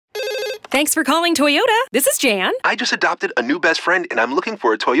Thanks for calling Toyota. This is Jan. I just adopted a new best friend, and I'm looking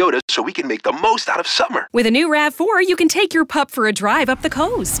for a Toyota so we can make the most out of summer. With a new RAV4, you can take your pup for a drive up the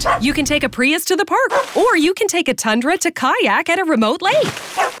coast. You can take a Prius to the park, or you can take a Tundra to kayak at a remote lake.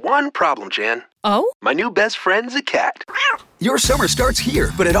 One problem, Jan. Oh? My new best friend's a cat. Your summer starts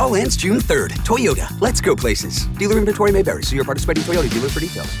here, but it all ends June 3rd. Toyota, let's go places. Dealer inventory may vary. See your participating Toyota dealer for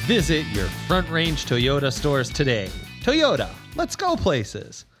details. Visit your Front Range Toyota stores today. Toyota, let's go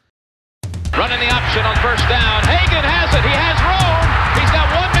places. Running the option on first down. Hagan has it. He has room. He's got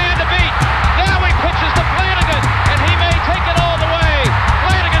one man to beat. Now he pitches to Flanagan, and he may take it all the way.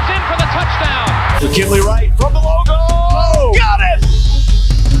 Flanagan's in for the touchdown. McKinley Wright from the logo. Oh, got it!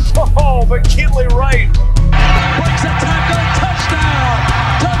 Oh, McKinley Wright. Breaks a tackle. Touchdown.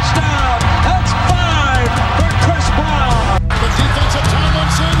 Touchdown. That's 5 for Chris Brown. The defensive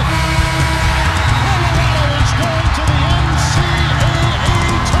Tomlinson. Colorado is going to the NCAA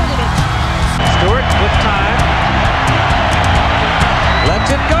tournament. Stewart with time.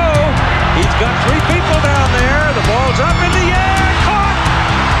 Lets it go. He's got 3 people down there. The ball's up in the air. Caught.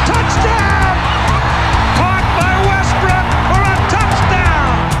 Touchdown. Caught by Westbrook for a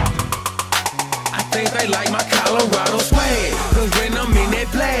touchdown. I think they like my Colorado swag. Cause when I'm in that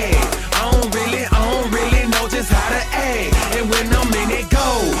play, I don't really know just how to act. And when I'm in it go,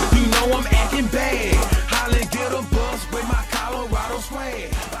 you know I'm acting bad. Holly get a bus with my Colorado swag.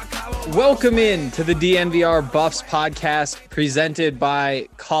 Welcome in to the DNVR Buffs podcast presented by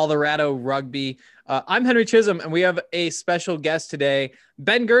Colorado Rugby. I'm Henry Chisholm, and we have a special guest today.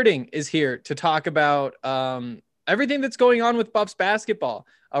 Ben Girding is here to talk about everything that's going on with Buffs basketball.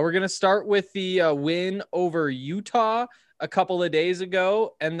 We're going to start with the win over Utah a couple of days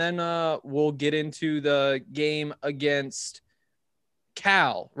ago, and then we'll get into the game against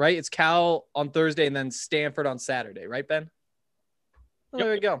Cal, right? It's Cal on Thursday and then Stanford on Saturday, right, Ben? Yep.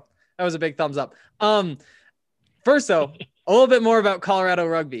 There we go. That was a big thumbs up. First, though, a little bit more about Colorado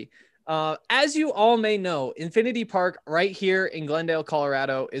Rugby. As you all may know, Infinity Park right here in Glendale,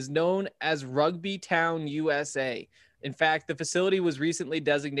 Colorado is known as Rugby Town, USA. In fact, the facility was recently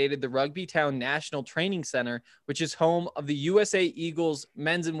designated the Rugby Town National Training Center, which is home of the USA Eagles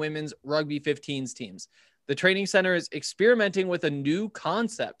men's and women's Rugby 15s teams. The training center is experimenting with a new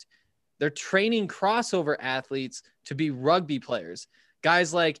concept. They're training crossover athletes to be rugby players.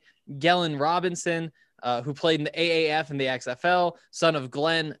 Guys like Gellen Robinson, who played in the AAF and the XFL, son of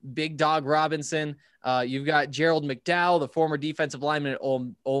Glenn Big Dog Robinson. You've got Gerald McDowell, the former defensive lineman at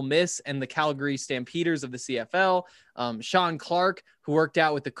Ole Miss and the Calgary Stampeders of the CFL. Sean Clark, who worked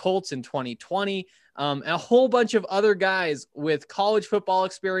out with the Colts in 2020. And a whole bunch of other guys with college football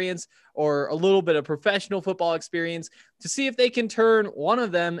experience or a little bit of professional football experience to see if they can turn one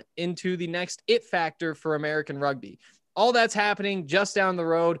of them into the next it factor for American rugby. All that's happening just down the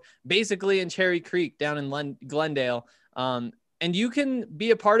road, basically in Cherry Creek down in Glendale. And you can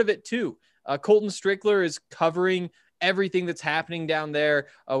be a part of it too. Colton Strickler is covering everything that's happening down there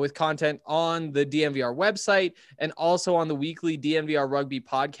with content on the DNVR website and also on the weekly DNVR Rugby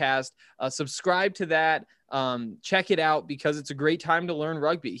podcast. Subscribe to that. Check it out because it's a great time to learn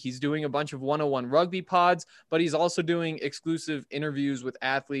rugby. He's doing a bunch of 101 rugby pods, but he's also doing exclusive interviews with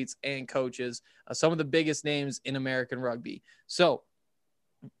athletes and coaches, some of the biggest names in American rugby. So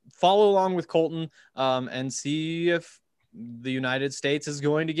follow along with Colton and see if the United States is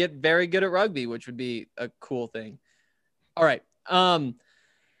going to get very good at rugby, which would be a cool thing. All right.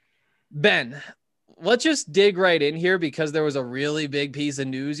 Ben, let's just dig right in here because there was a really big piece of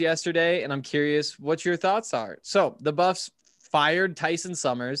news yesterday, and I'm curious what your thoughts are. So the Buffs fired Tyson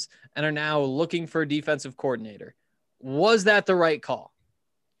Summers and are now looking for a defensive coordinator. Was that the right call?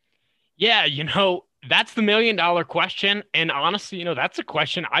 Yeah, that's the $1 million question. And honestly, that's a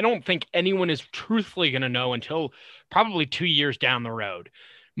question I don't think anyone is truthfully going to know until probably 2 years down the road.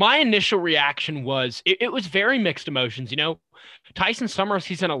 My initial reaction was it was very mixed emotions. Tyson Summers,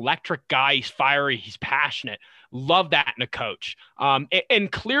 he's an electric guy. He's fiery. He's passionate. Love that in a coach.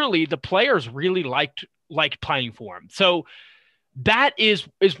 And clearly the players really liked playing for him. So that is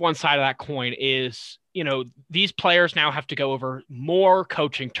one side of that coin is, these players now have to go over more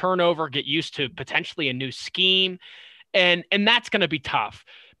coaching turnover, get used to potentially a new scheme. And that's going to be tough.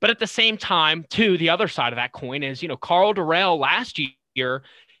 But at the same time, too, the other side of that coin is, Carl Durrell last year,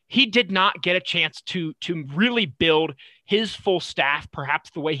 he did not get a chance to really build his full staff, perhaps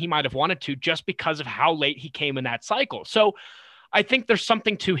the way he might have wanted to, just because of how late he came in that cycle. So I think there's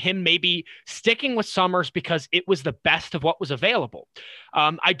something to him maybe sticking with Summers because it was the best of what was available.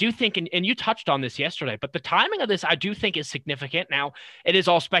 I do think, and you touched on this yesterday, but the timing of this I do think is significant. Now, it is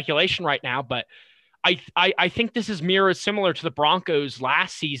all speculation right now, but I think this is mirrored similar to the Broncos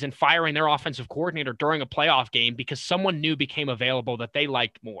last season firing their offensive coordinator during a playoff game because someone new became available that they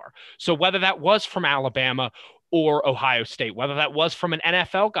liked more. So whether that was from Alabama or Ohio State, whether that was from an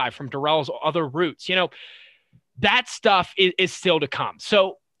NFL guy from Darrell's other roots, that stuff is still to come.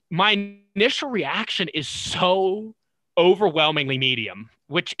 So my initial reaction is so overwhelmingly medium,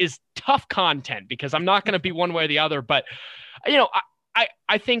 which is tough content because I'm not going to be one way or the other. But,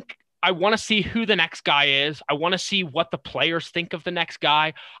 I think I want to see who the next guy is. I want to see what the players think of the next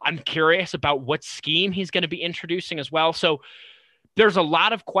guy. I'm curious about what scheme he's going to be introducing as well. So there's a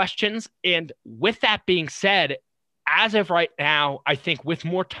lot of questions. And with that being said, as of right now, I think with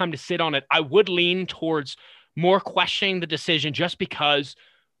more time to sit on it, I would lean towards more questioning the decision just because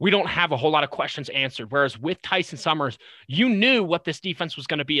we don't have a whole lot of questions answered. Whereas with Tyson Summers, you knew what this defense was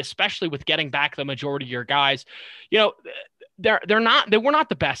going to be, especially with getting back the majority of your guys. They were not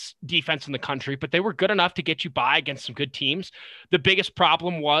the best defense in the country, but they were good enough to get you by against some good teams. The biggest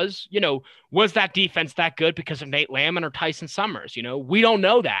problem was that defense that good because of Nate Landman or Tyson Summers? We don't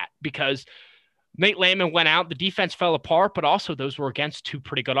know that because Nate Landman went out, the defense fell apart, but also those were against two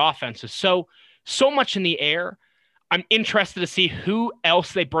pretty good offenses. So much in the air. I'm interested to see who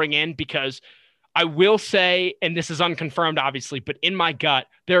else they bring in because I will say, and this is unconfirmed, obviously, but in my gut,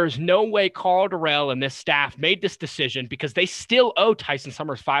 there is no way Karl Dorrell and this staff made this decision because they still owe Tyson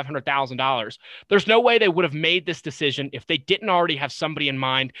Summers $500,000. There's no way they would have made this decision if they didn't already have somebody in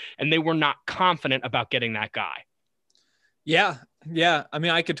mind and they were not confident about getting that guy. Yeah. I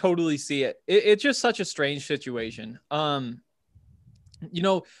mean, I could totally see it. It's just such a strange situation.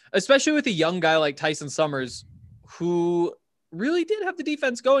 Especially with a young guy like Tyson Summers, who really did have the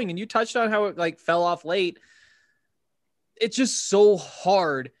defense going. And you touched on how it fell off late. It's just so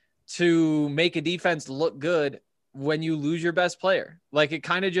hard to make a defense look good when you lose your best player. It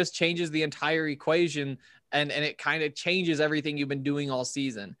kind of just changes the entire equation and it kind of changes everything you've been doing all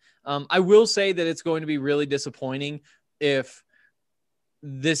season. I will say that it's going to be really disappointing if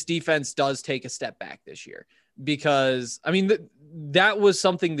this defense does take a step back this year, because that was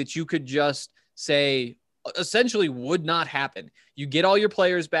something that you could just say essentially would not happen. You get all your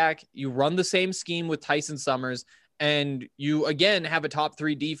players back, you run the same scheme with Tyson Summers, and you again have a top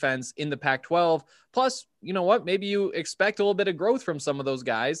 3 defense in the Pac-12. Plus, you know what? Maybe you expect a little bit of growth from some of those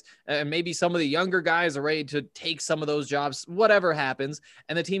guys, and maybe some of the younger guys are ready to take some of those jobs, whatever happens.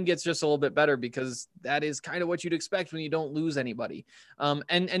 And the team gets just a little bit better because that is kind of what you'd expect when you don't lose anybody.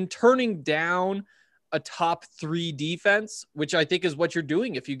 And turning down a top 3 defense, which I think is what you're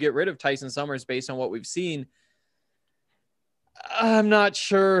doing if you get rid of Tyson Summers based on what we've seen. I'm not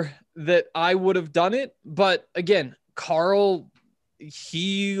sure that I would have done it, but again, Karl,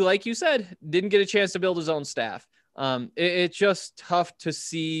 he, like you said, didn't get a chance to build his own staff. It's just tough to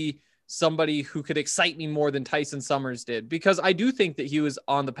see somebody who could excite me more than Tyson Summers did, because I do think that he was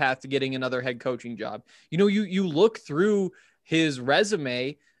on the path to getting another head coaching job. You look through his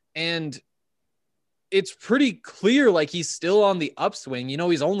resume and it's pretty clear he's still on the upswing.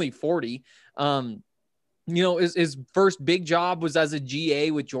 He's only 40. His first big job was as a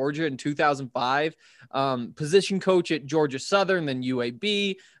GA with Georgia in 2005. Position coach at Georgia Southern, then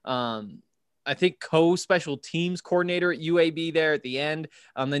UAB. I think co-special teams coordinator at UAB there at the end.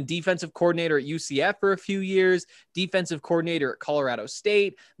 Then defensive coordinator at UCF for a few years, defensive coordinator at Colorado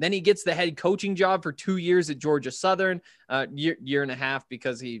State. Then he gets the head coaching job for 2 years at Georgia Southern, year and a half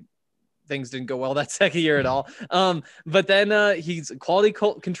because things didn't go well that second year at all. But then he's a quality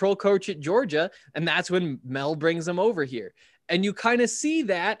control coach at Georgia, and that's when Mel brings him over here. And you kind of see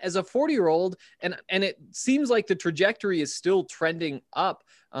that as a 40-year-old, and it seems like the trajectory is still trending up.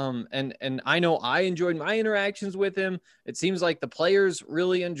 And I know I enjoyed my interactions with him. It seems like the players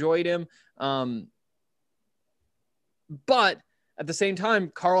really enjoyed him. But at the same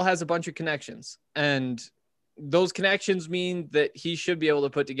time, Karl has a bunch of connections, and those connections mean that he should be able to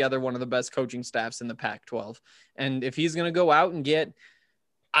put together one of the best coaching staffs in the Pac-12. And if he's going to go out and get,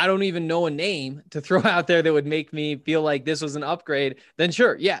 I don't even know a name to throw out there that would make me feel like this was an upgrade, then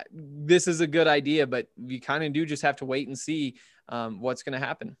sure. Yeah, this is a good idea, but you kind of do just have to wait and see what's going to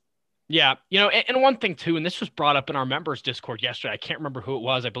happen. Yeah. And one thing too, and this was brought up in our members Discord yesterday. I can't remember who it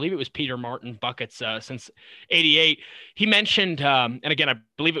was. I believe it was Peter Martin Buckets since 88. He mentioned, and again, I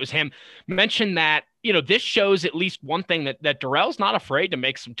believe it was him, mentioned that, this shows at least one thing that Dorrell's not afraid to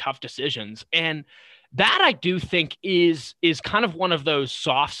make some tough decisions. And that I do think is kind of one of those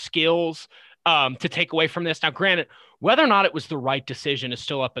soft skills to take away from this. Now, granted, whether or not it was the right decision is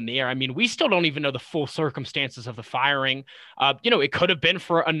still up in the air. I mean, we still don't even know the full circumstances of the firing. It could have been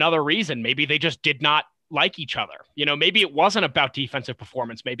for another reason. Maybe they just did not like each other. Maybe it wasn't about defensive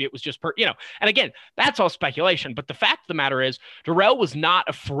performance. Maybe it was just, and again, that's all speculation. But the fact of the matter is Darrell was not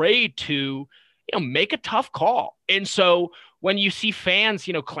afraid to, make a tough call. And so when you see fans,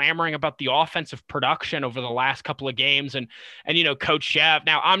 clamoring about the offensive production over the last couple of games and Coach Chev,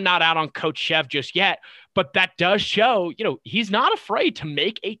 now I'm not out on Coach Chev just yet, but that does show, he's not afraid to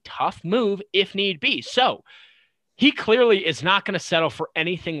make a tough move if need be. So he clearly is not going to settle for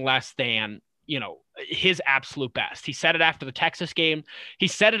anything less than, his absolute best. He said it after the Texas game. He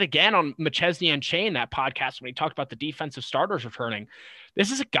said it again on McChesney Unchained, that podcast, when he talked about the defensive starters returning. This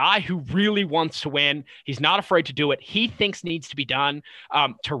is a guy who really wants to win. He's not afraid to do it. He thinks needs to be done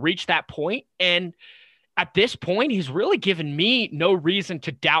to reach that point. And at this point, he's really given me no reason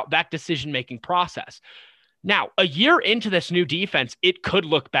to doubt that decision-making process. Now, a year into this new defense, it could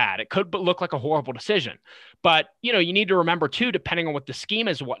look bad. It could look like a horrible decision. But, you need to remember, too, depending on what the scheme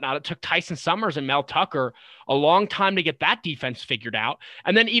is and whatnot, it took Tyson Summers and Mel Tucker a long time to get that defense figured out.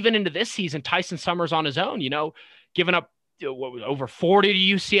 And then even into this season, Tyson Summers on his own, giving up over 40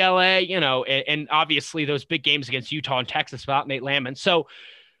 to UCLA, and obviously those big games against Utah and Texas without Nate Landman. So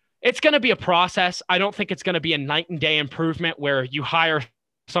it's going to be a process. I don't think it's going to be a night and day improvement where you hire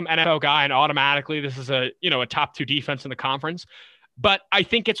some NFL guy and automatically this is a top 2 defense in the conference. But I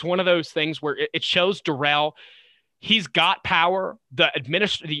think it's one of those things where it shows Darrell, he's got power. The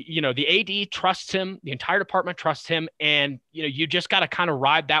AD trusts him. The entire department trusts him. And, you just got to kind of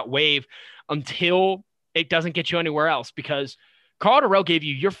ride that wave until it doesn't get you anywhere else, because Karl Dorrell gave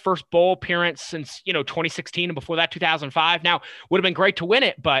you your first bowl appearance since, 2016, and before that 2005. Now, would have been great to win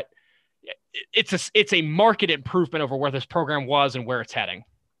it, but it's a marked improvement over where this program was and where it's heading.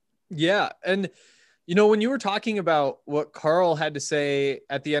 Yeah. And, when you were talking about what Karl had to say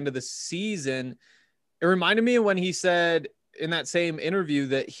at the end of the season, it reminded me of when he said in that same interview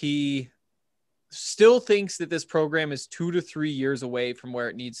that he still thinks that this program is 2 to 3 years away from where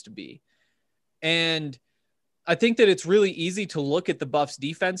it needs to be. And I think that it's really easy to look at the Buffs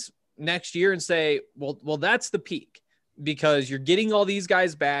defense next year and say, well, that's the peak, because you're getting all these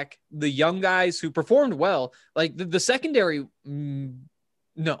guys back, the young guys who performed well, like the secondary.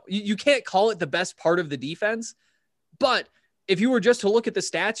 No, you can't call it the best part of the defense, but if you were just to look at the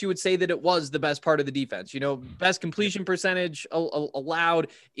stats, you would say that it was the best part of the defense. Best completion percentage allowed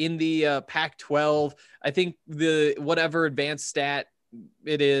in the Pac-12. I think the whatever advanced stat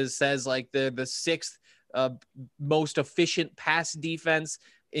it is says like the 6th most efficient pass defense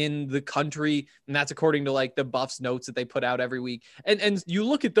in the country, and that's according to like the Buffs notes that they put out every week. And you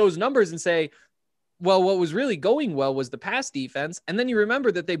look at those numbers and say, well, what was really going well was the pass defense. And then you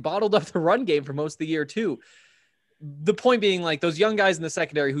remember that they bottled up the run game for most of the year too. The point being, like, those young guys in the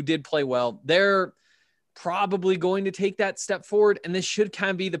secondary who did play well, they're probably going to take that step forward, and this should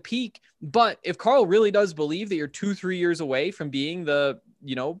kind of be the peak. But if Karl really does believe that you're 2-3 years away from being the,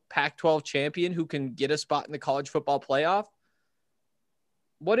 Pac-12 champion who can get a spot in the college football playoff,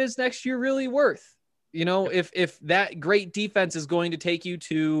 what is next year really worth? If that great defense is going to take you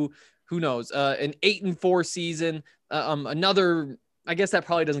to, who knows, an 8-4 season, another, I guess that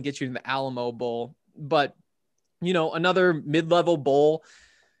probably doesn't get you in the Alamo Bowl, but another mid-level bowl.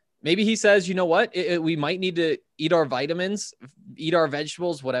 Maybe he says, you know what, we might need to eat our vitamins, eat our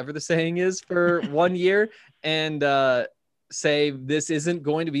vegetables, whatever the saying is, for 1 year, and say this isn't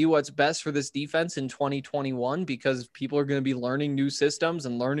going to be what's best for this defense in 2021, because people are going to be learning new systems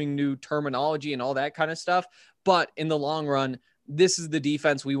and learning new terminology and all that kind of stuff. But in the long run, this is the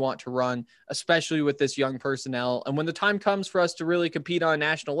defense we want to run, especially with this young personnel. And when the time comes for us to really compete on a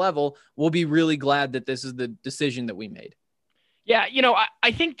national level, we'll be really glad that this is the decision that we made. Yeah,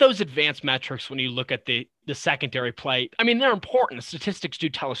 I think those advanced metrics, when you look at the secondary play, I mean, they're important. Statistics do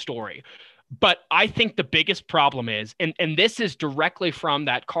tell a story. But I think the biggest problem is, and this is directly from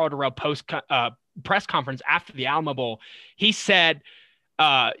that Karl Dorrell press conference after the Alamo Bowl, he said,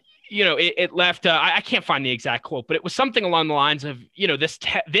 it left, I can't find the exact quote, but it was something along the lines of,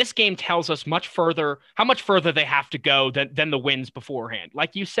 this game tells us how much further they have to go than the wins beforehand.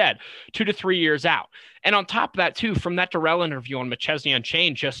 Like you said, 2 to 3 years out. And on top of that too, from that Dorrell interview on McChesney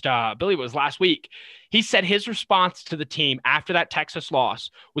Unchained, just, I believe it was last week, he said his response to the team after that Texas loss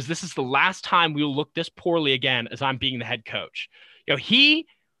was, this is the last time we will look this poorly again as I'm being the head coach.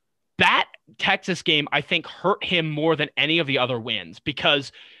 That Texas game, I think, hurt him more than any of the other wins,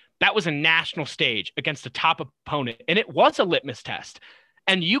 because that was a national stage against a top opponent, and it was a litmus test.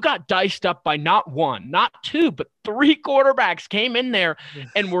 And you got diced up by not 1, not 2, but 3 quarterbacks came in there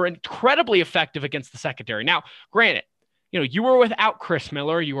and were incredibly effective against the secondary. Now, granted, you were without Chris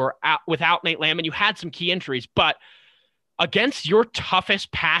Miller, you were without Nate Landman, you had some key injuries, but against your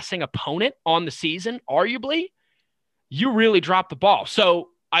toughest passing opponent on the season, arguably, you really dropped the ball. So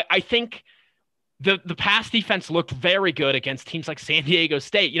I think the pass defense looked very good against teams like San Diego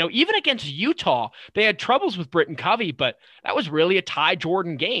State. Even against Utah, they had troubles with Britton Covey, but that was really a Ty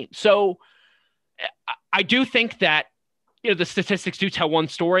Jordan game. So I do think that, the statistics do tell one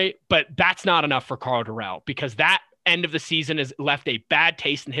story, but that's not enough for Karl Dorrell, because that end of the season has left a bad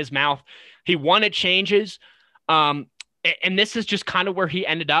taste in his mouth. He wanted changes. And this is just kind of where he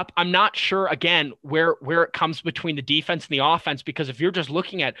ended up. I'm not sure, again, where it comes between the defense and the offense, because if you're just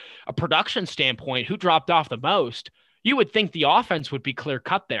looking at a production standpoint, who dropped off the most, you would think the offense would be clear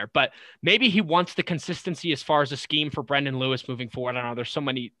cut there. But maybe he wants the consistency as far as a scheme for Brendan Lewis moving forward. I don't know. There's so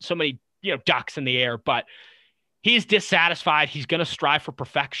many ducks in the air, but he's dissatisfied. He's going to strive for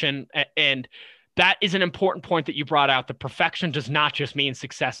perfection. And that is an important point that you brought out. The perfection does not just mean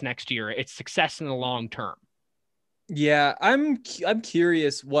success next year. It's success in the long term. Yeah, I'm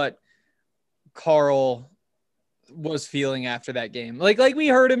curious what Karl was feeling after that game. Like we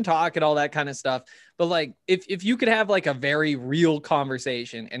heard him talk and all that kind of stuff, but like if you could have like a very real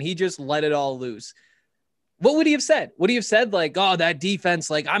conversation and he just let it all loose, what would he have said? Would he have said like, oh, that defense,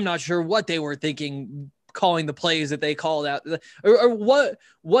 like I'm not sure what they were thinking calling the plays that they called out, or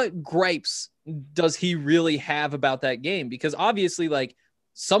what gripes does he really have about that game? Because obviously, like,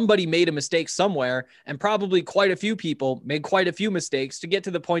 somebody made a mistake somewhere, and probably quite a few people made quite a few mistakes to get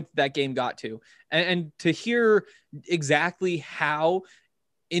to the point that game got to. And to hear exactly how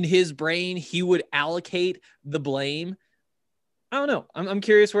in his brain he would allocate the blame, I don't know. I'm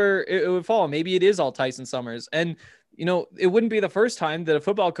curious where it would fall. Maybe it is all Tyson Summers. And, it wouldn't be the first time that a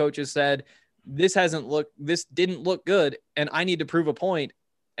football coach has said, this didn't look good, and I need to prove a point.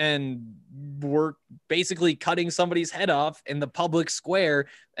 And we're basically cutting somebody's head off in the public square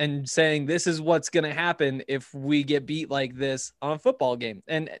and saying, this is what's going to happen if we get beat like this on a football game.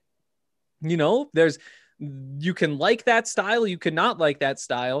 And, you can like that style. You cannot like that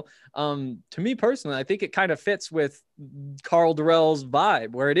style. To me personally, I think it kind of fits with Karl Dorrell's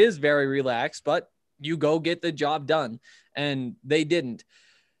vibe, where it is very relaxed, but you go get the job done. And they didn't.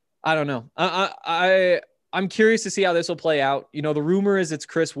 I don't know. I'm curious to see how this will play out. The rumor is it's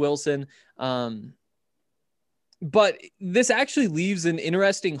Chris Wilson. But this actually leaves an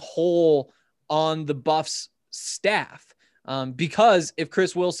interesting hole on the Buffs staff. Because if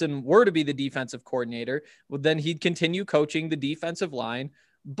Chris Wilson were to be the defensive coordinator, well, then he'd continue coaching the defensive line.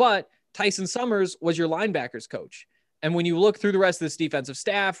 But Tyson Summers was your linebackers coach. And when you look through the rest of this defensive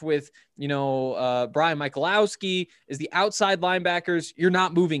staff with, Brian Michalowski is the outside linebackers, you're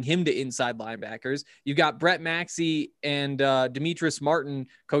not moving him to inside linebackers. You've got Brett Maxey and Demetrius Martin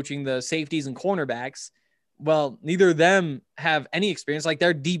coaching the safeties and cornerbacks. Well, neither of them have any experience. Like,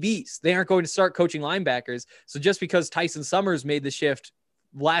 they're DBs. They aren't going to start coaching linebackers. So just because Tyson Summers made the shift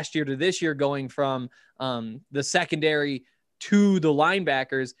last year to this year, going from the secondary to the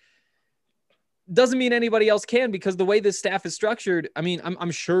linebackers, doesn't mean anybody else can, because the way this staff is structured, I mean,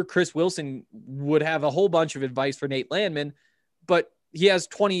 I'm sure Chris Wilson would have a whole bunch of advice for Nate Landman, but he has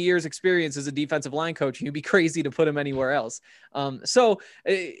 20 years experience as a defensive line coach. You'd be crazy to put him anywhere else. So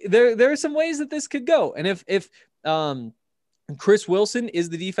there are some ways that this could go. And if Chris Wilson is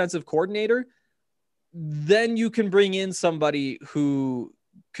the defensive coordinator, then you can bring in somebody who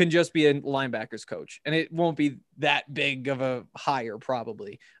can just be a linebackers coach, and it won't be that big of a hire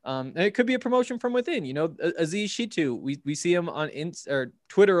probably. And it could be a promotion from within, Aziz Shitu. We see him on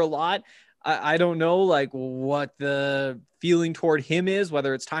Twitter a lot. I don't know like what the feeling toward him is,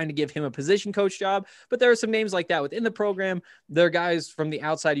 whether it's time to give him a position coach job, but there are some names like that within the program. There are guys from the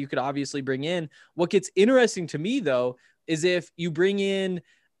outside you could obviously bring in. What gets interesting to me though, is if you bring in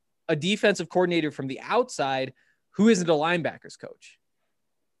a defensive coordinator from the outside who isn't a linebackers coach.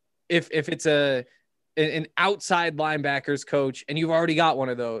 If it's an outside linebackers coach and you've already got one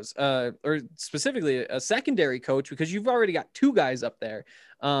of those, or specifically a secondary coach, because you've already got two guys up there.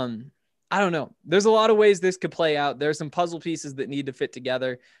 I don't know. There's a lot of ways this could play out. There's some puzzle pieces that need to fit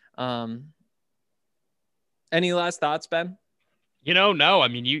together. Any last thoughts, Ben? No, I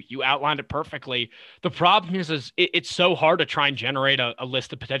mean, you outlined it perfectly. The problem is it's so hard to try and generate a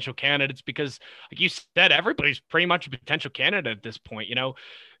list of potential candidates because, like you said, everybody's pretty much a potential candidate at this point.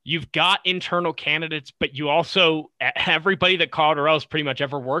 You've got internal candidates, but you also, everybody that Karl Dorrell's pretty much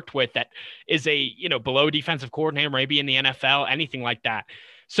ever worked with that is a, below defensive coordinator, maybe in the NFL, anything like that.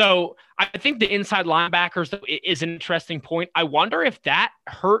 So I think the inside linebackers is an interesting point. I wonder if that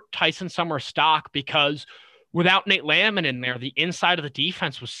hurt Tyson Summers' stock, because without Nate Landman in there, the inside of the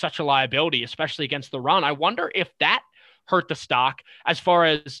defense was such a liability, especially against the run. I wonder if that hurt the stock as far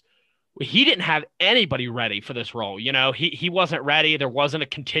as he didn't have anybody ready for this role. He wasn't ready. There wasn't a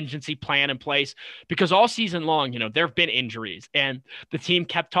contingency plan in place because all season long, there have been injuries and the team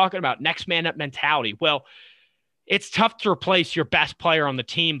kept talking about next man up mentality. Well, it's tough to replace your best player on the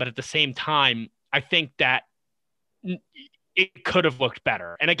team, but at the same time, I think that it could have looked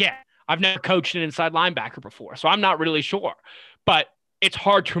better. And again, I've never coached an inside linebacker before, so I'm not really sure, but it's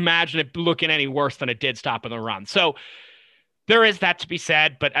hard to imagine it looking any worse than it did stopping the run. So there is that to be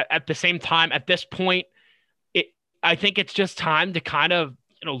said, but at the same time, at this point, I think it's just time to kind of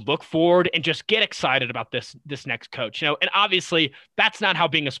look forward and just get excited about this next coach. And obviously, that's not how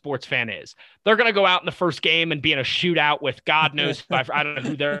being a sports fan is. They're going to go out in the first game and be in a shootout with God knows I don't know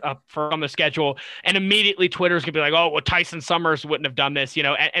who they're up for on the schedule, and immediately Twitter's going to be like, "Oh, well, Tyson Summers wouldn't have done this,"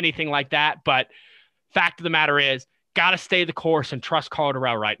 anything like that. But fact of the matter is, got to stay the course and trust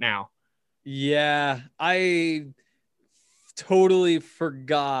Colorado right now. Yeah, I totally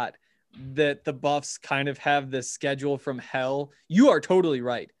forgot that the Buffs kind of have this schedule from hell. You are totally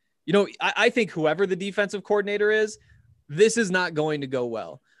right. I think whoever the defensive coordinator is, this is not going to go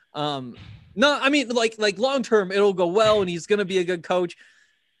well. No, I mean, like long-term, it'll go well and he's going to be a good coach.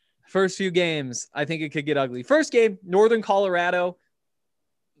 First few games, I think it could get ugly. First game, Northern Colorado.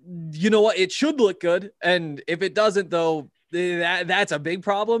 You know what? It should look good. And if it doesn't, though, that's a big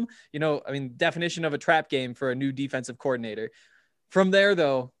problem. Definition of a trap game for a new defensive coordinator. From there,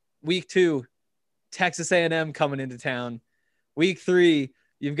 though, week 2, Texas A&M coming into town. Week 3,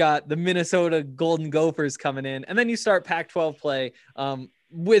 you've got the Minnesota Golden Gophers coming in. And then you start Pac-12 play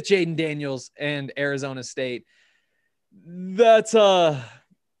with Jaden Daniels and Arizona State. If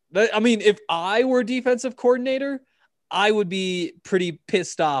I were defensive coordinator, I would be pretty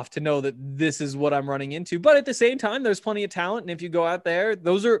pissed off to know that this is what I'm running into. But at the same time, there's plenty of talent. And if you go out there,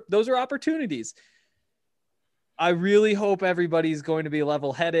 those are opportunities. I really hope everybody's going to be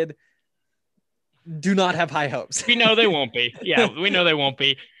level-headed. Do not have high hopes. We know they won't be. Yeah, we know they won't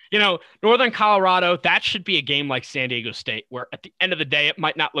be. Northern Colorado, that should be a game like San Diego State, where at the end of the day, it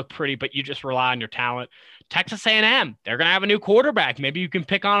might not look pretty, but you just rely on your talent. Texas A&M, they're going to have a new quarterback. Maybe you can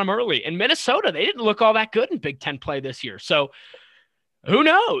pick on them early. In Minnesota, they didn't look all that good in Big Ten play this year. So who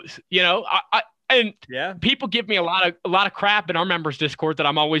knows? People give me a lot of crap in our members Discord that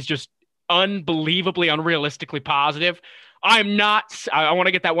I'm always just unbelievably, unrealistically positive. I'm not. I want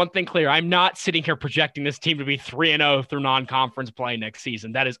to get that one thing clear. I'm not sitting here projecting this team to be 3-0 through non-conference play next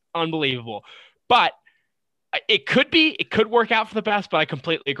season. That is unbelievable. But it could work out for the best, but I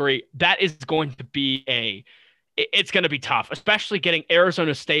completely agree. That is going to be it's going to be tough, especially getting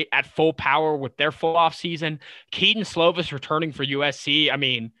Arizona State at full power with their full off season. Keaton Slovis returning for USC. I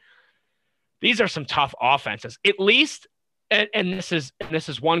mean, these are some tough offenses. At least, and this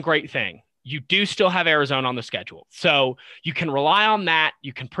is one great thing. You do still have Arizona on the schedule. So you can rely on that.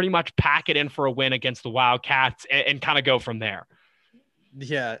 You can pretty much pack it in for a win against the Wildcats and kind of go from there.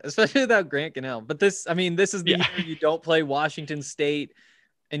 Yeah, especially without Grant Gunnell. But this is the year you don't play Washington State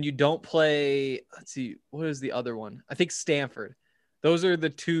and you don't play, let's see, what is the other one? I think Stanford. Those are the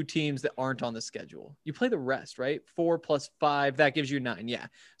 2 teams that aren't on the schedule. You play the rest, right? 4 + 5, that gives you 9. Yeah.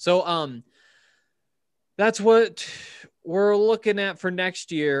 So that's what we're looking at for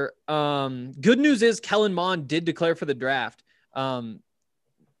next year. Good news is Kellen Mond did declare for the draft.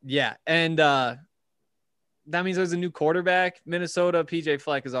 Yeah. And that means there's a new quarterback. Minnesota, PJ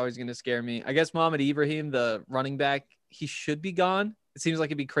Fleck is always going to scare me. I guess Mohamed Ibrahim, the running back, he should be gone. It seems like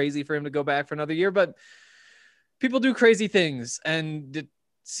it'd be crazy for him to go back for another year, but people do crazy things. And it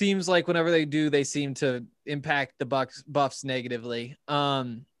seems like whenever they do, they seem to impact the Buffs negatively.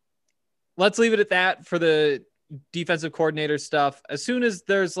 Let's leave it at that for the defensive coordinator stuff. As soon as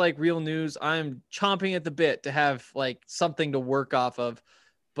there's like real news, I'm chomping at the bit to have like something to work off of,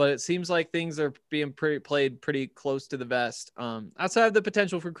 but it seems like things are being played pretty close to the vest. Outside of the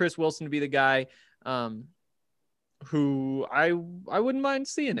potential for Chris Wilson to be the guy, who I wouldn't mind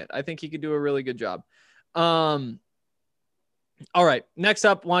seeing it. I think he could do a really good job. All right. Next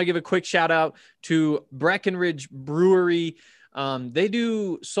up, want to give a quick shout out to Breckenridge Brewery. They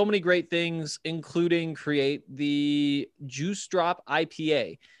do so many great things, including create the Juice Drop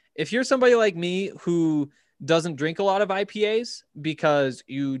IPA. If you're somebody like me who doesn't drink a lot of IPAs because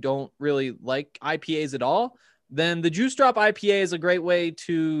you don't really like IPAs at all, then the Juice Drop IPA is a great way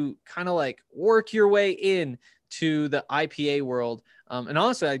to kind of like work your way in to the IPA world. And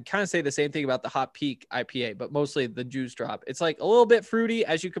honestly, I'd kind of say the same thing about the Hot Peak IPA, but mostly the Juice Drop. It's like a little bit fruity,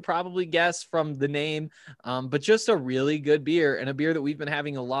 as you could probably guess from the name, but just a really good beer, and a beer that we've been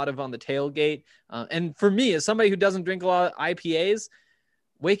having a lot of on the tailgate. And for me, as somebody who doesn't drink a lot of IPAs,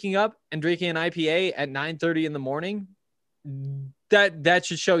 waking up and drinking an IPA at 9:30 in the morning, that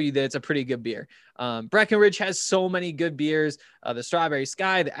should show you that it's a pretty good beer. Breckenridge has so many good beers. The Strawberry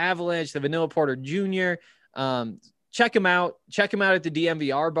Sky, the Avalanche, the Vanilla Porter Jr. Check them out. Check them out at the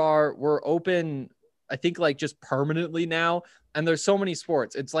DMVR bar. We're open, I think, like just permanently now. And there's so many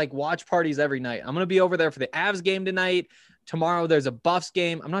sports. It's like watch parties every night. I'm going to be over there for the Avs game tonight. Tomorrow there's a Buffs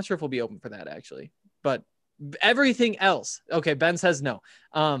game. I'm not sure if we'll be open for that actually, but everything else. Okay. Ben says no.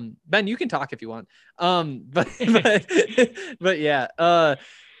 Ben, you can talk if you want. But yeah.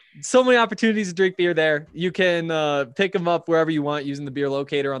 So many opportunities to drink beer there. You can pick them up wherever you want using the beer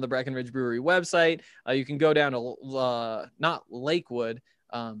locator on the Breckenridge Brewery website. You can go down to not Lakewood,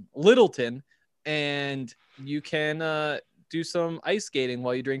 Littleton, and you can do some ice skating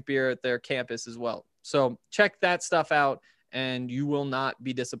while you drink beer at their campus as well. So check that stuff out and you will not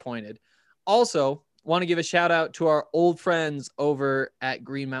be disappointed. Also, want to give a shout out to our old friends over at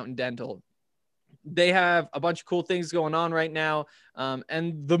Green Mountain Dental. They have a bunch of cool things going on right now.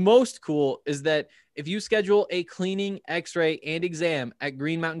 And the most cool is that if you schedule a cleaning, x-ray, and exam at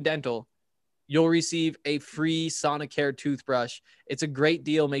Green Mountain Dental, you'll receive a free Sonicare toothbrush. It's a great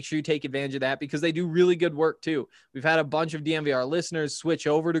deal. Make sure you take advantage of that because they do really good work too. We've had a bunch of DMVR listeners switch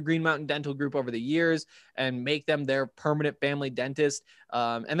over to Green Mountain Dental Group over the years and make them their permanent family dentist.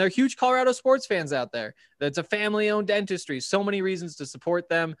 And they're huge Colorado sports fans out there. That's a family-owned dentistry. So many reasons to support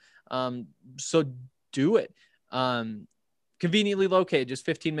them. So do it. Conveniently located, just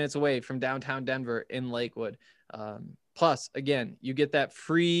 15 minutes away from downtown Denver in Lakewood. Plus, again, you get that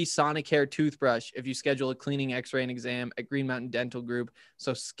free Sonicare toothbrush if you schedule a cleaning, x-ray, and exam at Green Mountain Dental Group.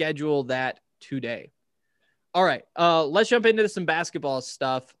 So schedule that today. All right, let's jump into some basketball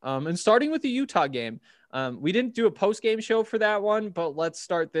stuff. And starting with the Utah game. We didn't do a post-game show for that one, but let's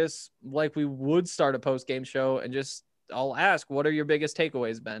start this like we would start a post-game show. And I'll ask, what are your biggest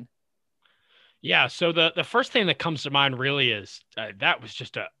takeaways, Ben? Yeah, so the first thing that comes to mind really is that was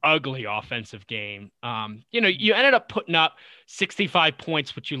just an ugly offensive game. You ended up putting up 65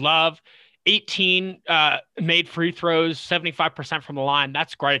 points, which you love, 18 made free throws, 75% from the line.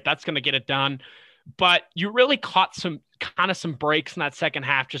 That's great. That's going to get it done. But you really caught some breaks in that second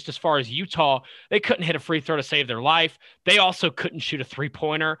half, just as far as Utah. They couldn't hit a free throw to save their life. They also couldn't shoot a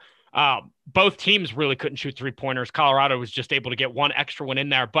three-pointer. Both teams really couldn't shoot three-pointers. Colorado was just able to get one extra one in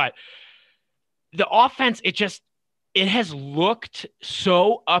there, but the offense, it has looked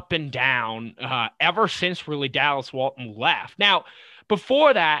so up and down ever since really Dallas Walton left. Now,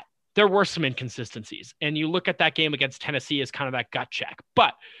 before that, there were some inconsistencies, and you look at that game against Tennessee as kind of that gut check.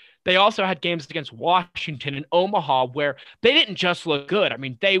 But they also had games against Washington and Omaha where they didn't just look good. I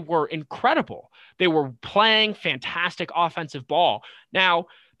mean, they were incredible. They were playing fantastic offensive ball. Now,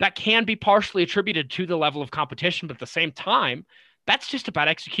 that can be partially attributed to the level of competition, but at the same time, that's just about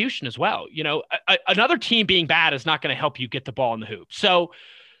execution as well. Another team being bad is not going to help you get the ball in the hoop. So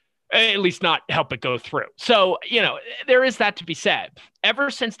at least not help it go through. So, there is that to be said.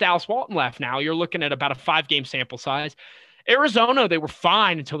 Ever since Dallas Walton left now, you're looking at about a 5-game sample size. Arizona, they were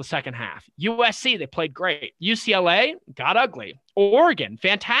fine until the second half. USC, they played great. UCLA got ugly. Oregon,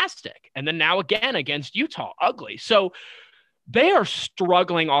 fantastic. And then now again against Utah, ugly. So they are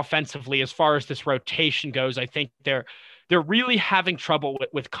struggling offensively as far as this rotation goes. I think they're really having trouble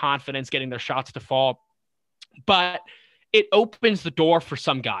with confidence, getting their shots to fall. But it opens the door for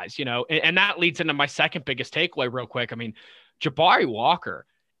some guys, and that leads into my second biggest takeaway real quick. I mean, Jabari Walker,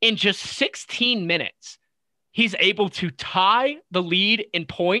 in just 16 minutes, he's able to tie the lead in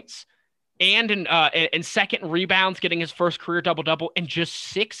points and in second rebounds, getting his first career double-double in just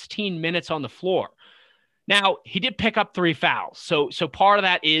 16 minutes on the floor. Now, he did pick up 3 fouls. So part of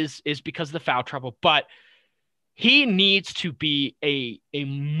that is because of the foul trouble, but he needs to be a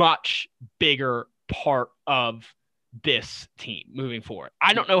much bigger part of this team moving forward.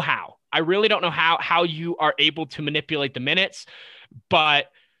 I don't know how. I really don't know how you are able to manipulate the minutes, but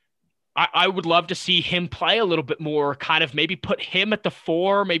I would love to see him play a little bit more, kind of maybe put him at the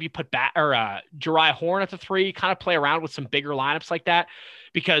 4, maybe put Jariah Horn at the 3, kind of play around with some bigger lineups like that,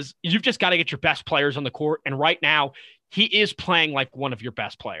 because you've just got to get your best players on the court. And right now he is playing like one of your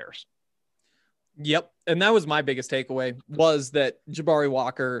best players. Yep. And that was my biggest takeaway, was that Jabari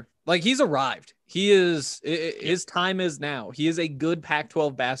Walker, he's arrived. His time is now. He is a good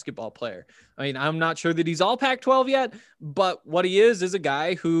Pac-12 basketball player. I mean, I'm not sure that he's all Pac-12 yet, but what he is a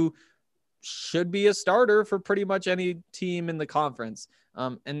guy who should be a starter for pretty much any team in the conference.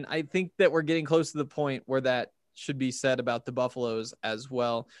 And I think that we're getting close to the point where that should be said about the Buffaloes as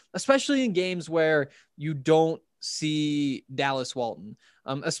well, especially in games where you don't see Dallas Walton,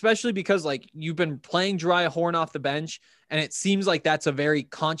 especially because you've been playing Jariah Horn off the bench, and it seems like that's a very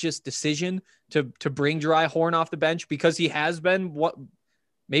conscious decision to bring Jeriah Horn off the bench, because he has been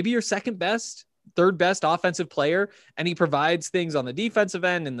maybe your second best, third best offensive player, and he provides things on the defensive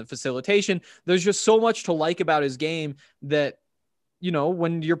end and the facilitation. There's just so much to like about his game that,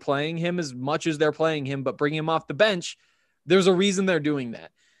 when you're playing him as much as they're playing him, but bring him off the bench, there's a reason they're doing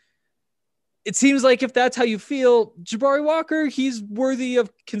that. It seems like if that's how you feel, Jabari Walker, he's worthy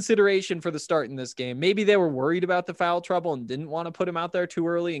of consideration for the start in this game. Maybe they were worried about the foul trouble and didn't want to put him out there too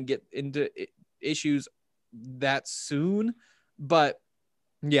early and get into issues that soon. But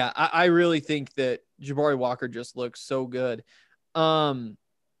yeah, I really think that Jabari Walker just looks so good. The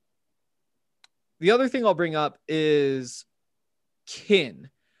other thing I'll bring up is Kin.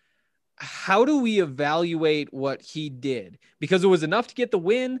 How do we evaluate what he did? Because it was enough to get the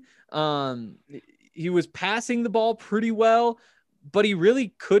win. He was passing the ball pretty well, but he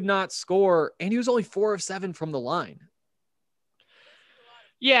really could not score. And he was only 4 of 7 from the line.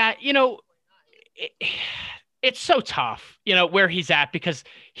 Yeah. It's so tough, where he's at, because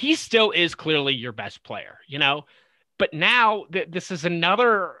he still is clearly your best player, but now this is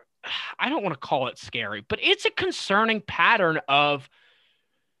another, I don't want to call it scary, but it's a concerning pattern of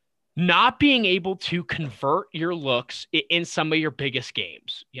not being able to convert your looks in some of your biggest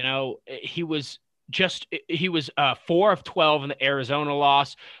games. He was 4 of 12 in the Arizona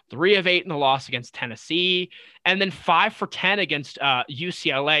loss, 3 of 8 in the loss against Tennessee, and then 5 for 10 against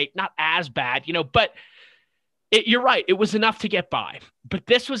UCLA. Not as bad, but you're right. It was enough to get by, but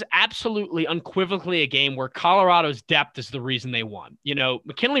this was absolutely unequivocally a game where Colorado's depth is the reason they won.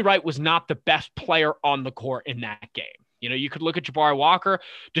 McKinley Wright was not the best player on the court in that game. You could look at Jabari Walker,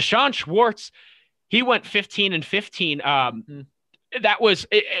 Deshaun Schwartz. He went 15 and 15. That was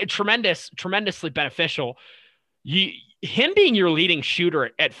tremendously beneficial. Him being your leading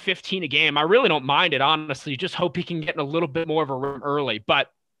shooter at 15 a game, I really don't mind it, honestly. Just hope he can get in a little bit more of a room early.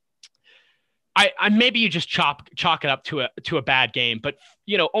 But I maybe you just chalk it up to a bad game. But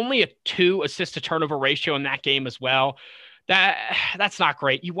only a 2 assist to turnover ratio in that game as well. That's not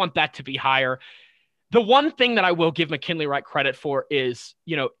great. You want that to be higher. The one thing that I will give McKinley Wright credit for is,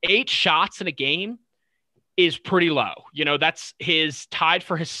 8 shots in a game is pretty low. That's tied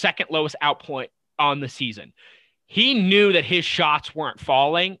for his second lowest outpoint on the season. He knew that his shots weren't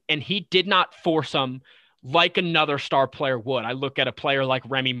falling, and he did not force them like another star player would. I look at a player like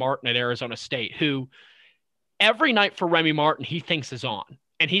Remy Martin at Arizona State, who every night for Remy Martin, he thinks is on,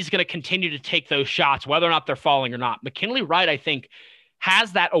 and he's going to continue to take those shots, whether or not they're falling or not. McKinley Wright, I think,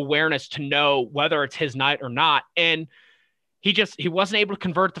 has that awareness to know whether it's his night or not. And he wasn't able to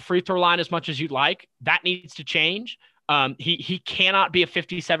convert the free throw line as much as you'd like. That needs to change. He cannot be a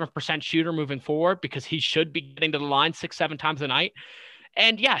 57% shooter moving forward, because he should be getting to the line 6-7 times a night.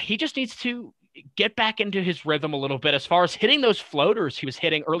 And yeah, he just needs to get back into his rhythm a little bit as far as hitting those floaters he was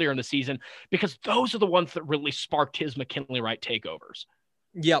hitting earlier in the season, because those are the ones that really sparked his McKinley Wright takeovers.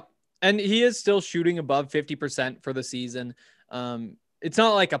 Yep. And he is still shooting above 50% for the season. It's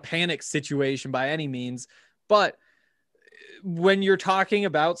not like a panic situation by any means, but when you're talking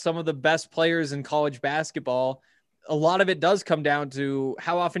about some of the best players in college basketball, a lot of it does come down to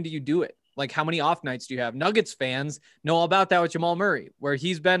how often do you do it? Like, how many off nights do you have? Nuggets fans know all about that with Jamal Murray, where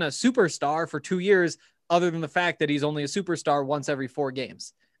he's been a superstar for 2 years, other than the fact that he's only a superstar once every 4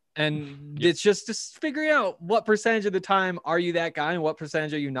 games. And it's just figuring out what percentage of the time are you that guy and what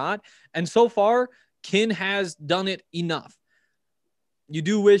percentage are you not. And so far, Kin has done it enough. You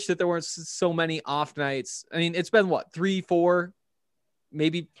do wish that there weren't so many off nights. I mean, it's been 3, 4,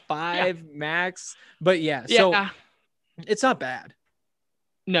 maybe 5 max, but so it's not bad.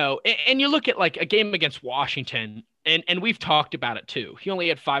 No. And you look at like a game against Washington, and we've talked about it too. He only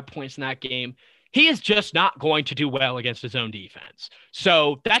had 5 points in that game. He is just not going to do well against his own defense.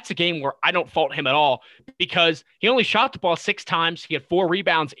 So that's a game where I don't fault him at all, because he only shot the ball 6 times. He had 4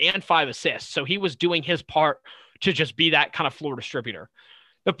 rebounds and 5 assists. So he was doing his part to just be that kind of floor distributor.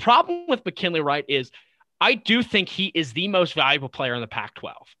 The problem with McKinley Wright is I do think he is the most valuable player in the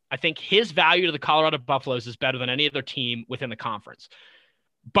Pac-12. I think his value to the Colorado Buffaloes is better than any other team within the conference.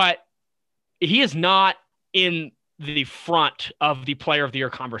 But he is not in the front of the player of the year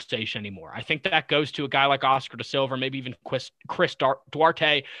conversation anymore. I think that goes to a guy like Oscar Da Silva, maybe even Chris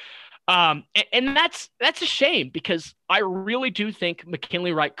Duarte. And that's a shame, because I really do think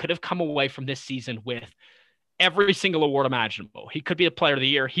McKinley Wright could have come away from this season with every single award imaginable. He could be the player of the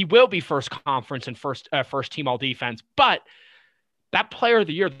year. He will be first conference and first team all defense, but that player of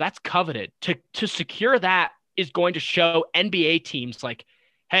the year, that's coveted. To secure that is going to show NBA teams like,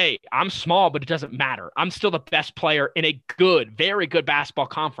 hey, I'm small, but it doesn't matter. I'm still the best player in a good, very good basketball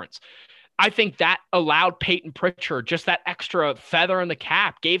conference. I think that allowed Peyton Pritchard just that extra feather in the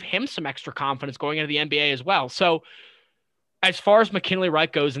cap, gave him some extra confidence going into the NBA as well. So as far as McKinley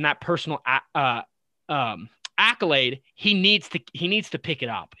Wright goes in that personal accolade, he needs to pick it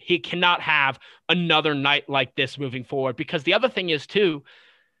up. He cannot have another night like this moving forward, because the other thing is too,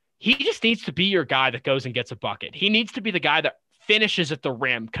 he just needs to be your guy that goes and gets a bucket. He needs to be the guy that finishes at the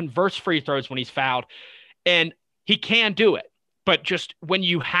rim, converts free throws when he's fouled, and he can do it. But just when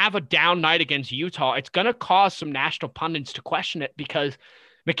you have a down night against Utah, it's going to cause some national pundits to question it, because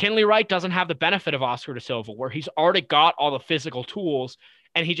McKinley Wright doesn't have the benefit of Oscar da Silva, where he's already got all the physical tools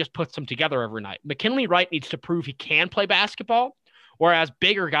and he just puts them together every night. McKinley Wright needs to prove he can play basketball, whereas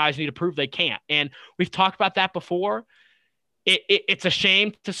bigger guys need to prove they can't. And we've talked about that before. It's a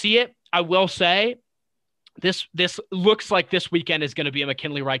shame to see it. I will say this looks like this weekend is going to be a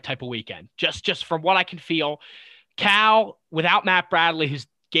McKinley Wright type of weekend. Just from what I can feel. Cal, without Matt Bradley, who's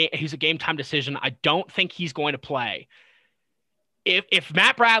a game time decision, I don't think he's going to play. If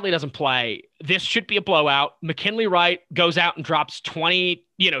Matt Bradley doesn't play, this should be a blowout. McKinley Wright goes out and drops 20,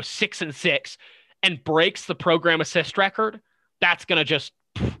 6 and 6 and breaks the program assist record. That's going to just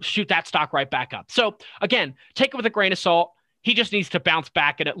shoot that stock right back up. So again, take it with a grain of salt. He just needs to bounce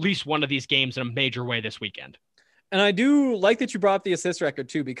back in at least one of these games in a major way this weekend. And I do like that you brought up the assist record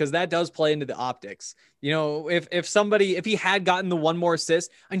too, because that does play into the optics. If he had gotten the one more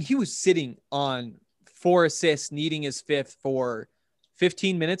assist, and he was sitting on 4 assists, needing his 5th for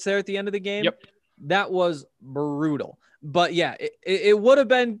 15 minutes there at the end of the game. Yep. That was brutal. But yeah, it would have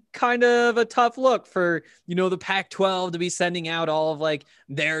been kind of a tough look for, the Pac-12 to be sending out all of like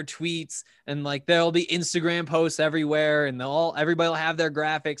their tweets, and like there'll be Instagram posts everywhere, and everybody will have their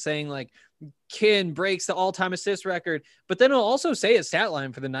graphics saying like, Kin breaks the all-time assist record, but then it'll also say his stat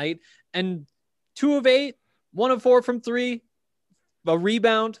line for the night, and 2 of 8, 1 of 4 from 3, a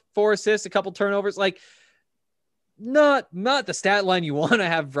rebound, 4 assists, a couple turnovers. Like, not the stat line you want to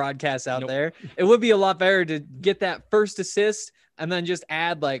have broadcast out there. It would be a lot better to get that first assist and then just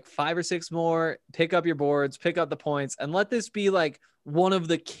add like 5 or 6 more, pick up your boards, pick up the points, and let this be like one of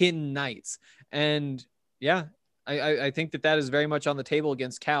the Kin nights. And yeah, I think that is very much on the table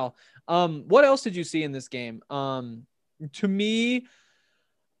against Cal. What else did you see in this game? To me,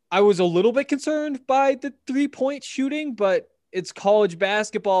 I was a little bit concerned by the 3-point shooting, but it's college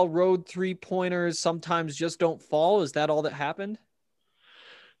basketball. Road 3-pointers sometimes just don't fall. Is that all that happened?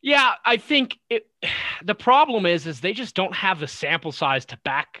 Yeah, I think the problem is they just don't have the sample size to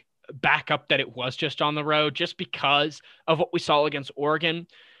back up that it was just on the road, just because of what we saw against Oregon.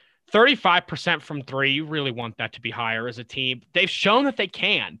 35% from 3, you really want that to be higher as a team. They've shown that they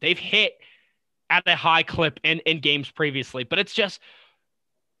can. They've hit at a high clip in games previously, but it's just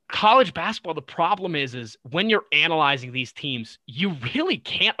college basketball. The problem is when you're analyzing these teams, you really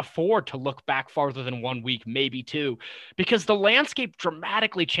can't afford to look back farther than 1 week, maybe 2, because the landscape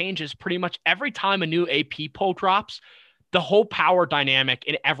dramatically changes pretty much every time a new AP poll drops. The whole power dynamic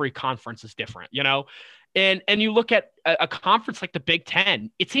in every conference is different, And you look at a conference like the Big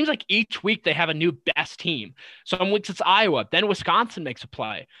Ten, it seems like each week they have a new best team. Some weeks it's Iowa, then Wisconsin makes a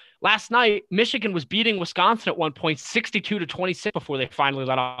play. Last night, Michigan was beating Wisconsin at one point 62-26 before they finally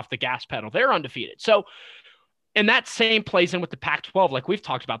let off the gas pedal. They're undefeated. So, and that same plays in with the Pac-12, like we've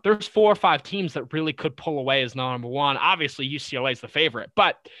talked about. There's 4 or 5 teams that really could pull away as number one. Obviously, UCLA is the favorite.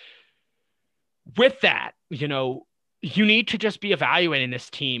 But with that, you need to just be evaluating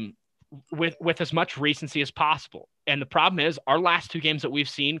this team with as much recency as possible. And the problem is our last 2 games that we've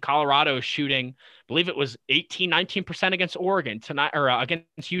seen, Colorado is shooting, I believe it was 19% against Oregon tonight, or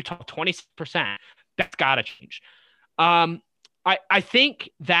against Utah, 20%. That's got to change. I think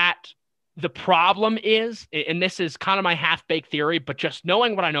that the problem is, and this is kind of my half-baked theory, but just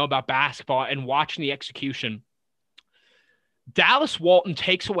knowing what I know about basketball and watching the execution, Dallas Walton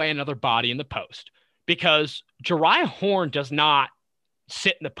takes away another body in the post, because Jariah Horn does not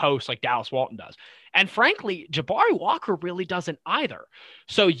sit in the post like Dallas Walton does. And frankly, Jabari Walker really doesn't either.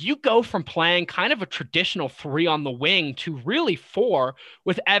 So you go from playing kind of a traditional 3 on the wing to really 4,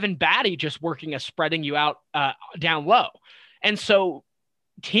 with Evan Batty just working as spreading you out down low. And so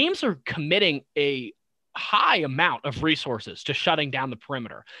teams are committing a high amount of resources to shutting down the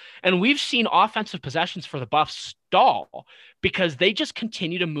perimeter. And we've seen offensive possessions for the Buffs stall because they just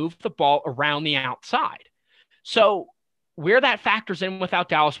continue to move the ball around the outside. So where that factors in without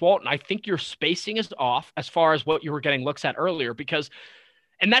Dallas Walton, I think your spacing is off as far as what you were getting looks at earlier, because,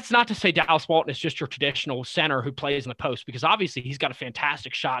 and that's not to say Dallas Walton is just your traditional center who plays in the post, because obviously he's got a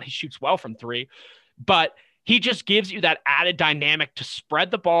fantastic shot. He shoots well from 3, but he just gives you that added dynamic to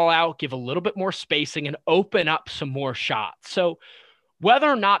spread the ball out, give a little bit more spacing, and open up some more shots. So Whether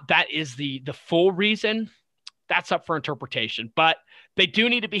or not that is the full reason, that's up for interpretation. But they do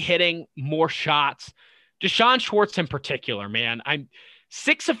need to be hitting more shots. Deshaun Schwartz in particular, man, I'm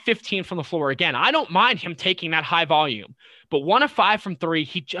 6 of 15 from the floor. Again, I don't mind him taking that high volume, but 1 of 5 from 3,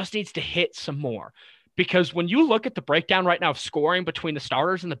 he just needs to hit some more. Because when you look at the breakdown right now of scoring between the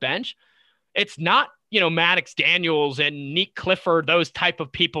starters and the bench, it's not, Maddox Daniels and Nick Clifford, those type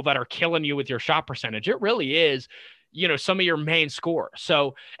of people that are killing you with your shot percentage. It really is, some of your main scorers.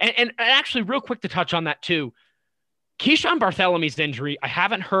 So, and actually real quick to touch on that too, Keyshawn Barthelемy's injury, I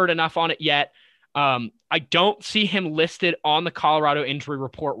haven't heard enough on it yet. I don't see him listed on the Colorado injury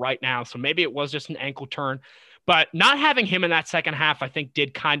report right now. So maybe it was just an ankle turn, but not having him in that second half, I think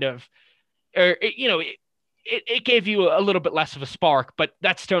did kind of, it gave you a little bit less of a spark, but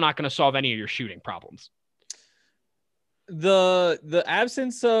that's still not going to solve any of your shooting problems. The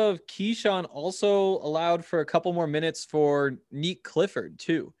absence of Keyshawn also allowed for a couple more minutes for Nick Clifford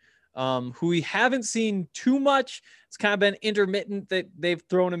too, who we haven't seen too much. It's kind of been intermittent that they've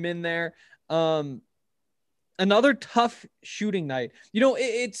thrown him in there. Another tough shooting night.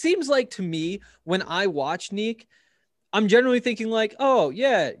 It seems like to me when I watch Nick, I'm generally thinking like, oh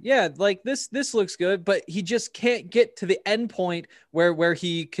yeah, like this looks good, but he just can't get to the end point where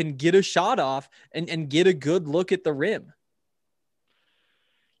he can get a shot off and get a good look at the rim.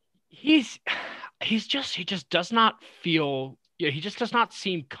 He just does not feel, he just does not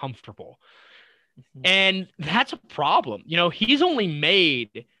seem comfortable. Mm-hmm. And that's a problem. He's only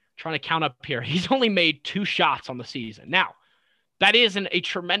made, trying to count up here, he's only made 2 shots on the season. Now, that isn't a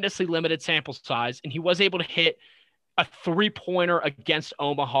tremendously limited sample size, and he was able to hit a 3-pointer against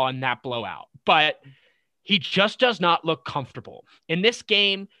Omaha in that blowout, but he just does not look comfortable. In this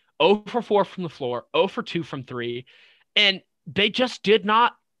game, 0 for 4 from the floor, 0 for 2 from 3, and they just did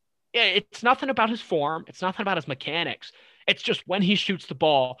not. It's nothing about his form. It's nothing about his mechanics. It's just when he shoots the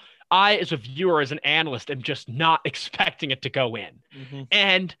ball, I, as a viewer, as an analyst, am just not expecting it to go in. Mm-hmm.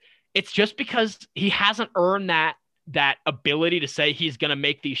 And it's just because he hasn't earned that ability to say he's going to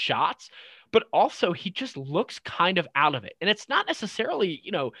make these shots, but also he just looks kind of out of it. And it's not necessarily,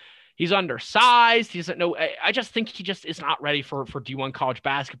 he's undersized. He doesn't know. I just think he just is not ready for D1 college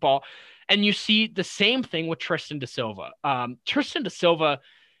basketball. And you see the same thing with Tristan da Silva. Tristan da Silva,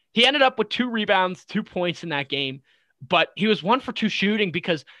 he ended up with 2 rebounds, 2 points in that game, but he was 1 for 2 shooting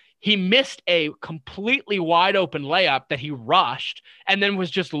because he missed a completely wide open layup that he rushed and then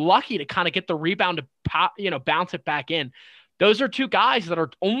was just lucky to kind of get the rebound to bounce it back in. Those are 2 guys that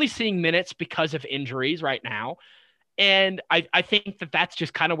are only seeing minutes because of injuries right now. And I think that that's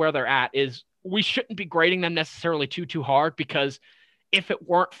just kind of where they're at, is we shouldn't be grading them necessarily too hard, because if it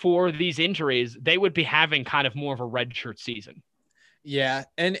weren't for these injuries, they would be having kind of more of a redshirt season. Yeah.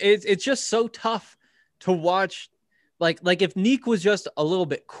 And it's just so tough to watch. Like if Nick was just a little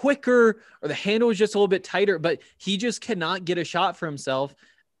bit quicker or the handle was just a little bit tighter, but he just cannot get a shot for himself.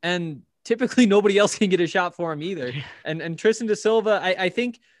 And typically nobody else can get a shot for him either. And Tristan da Silva, I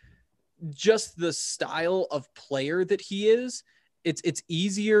think just the style of player that he is, it's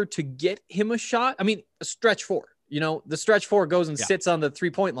easier to get him a shot. I mean, a stretch 4, the stretch 4 goes and sits on the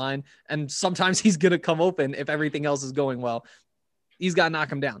 3-point line, and sometimes he's going to come open if everything else is going well. He's got to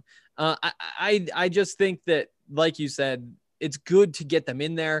knock him down. I just think that, like you said, it's good to get them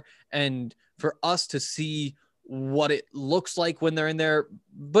in there and for us to see what it looks like when they're in there,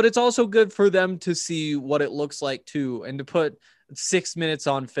 but it's also good for them to see what it looks like too, and to put 6 minutes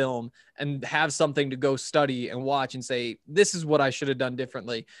on film and have something to go study and watch and say, this is what I should have done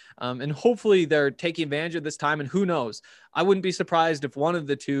differently. And hopefully they're taking advantage of this time. And who knows, I wouldn't be surprised if one of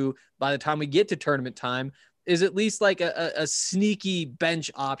the 2, by the time we get to tournament time, is at least like a sneaky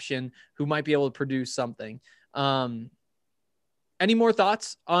bench option who might be able to produce something. Any more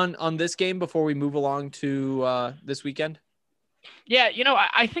thoughts on this game before we move along to this weekend? Yeah,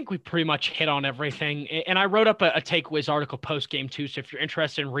 I think we pretty much hit on everything. And I wrote up a Take Wiz article post-game too. So if you're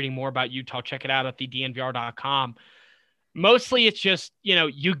interested in reading more about Utah, check it out at thednvr.com. Mostly it's just,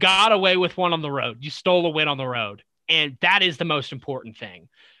 you got away with one on the road. You stole a win on the road. And that is the most important thing,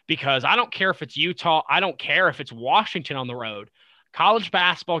 because I don't care if it's Utah. I don't care if it's Washington on the road. College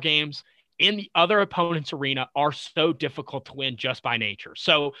basketball games in the other opponent's arena are so difficult to win just by nature.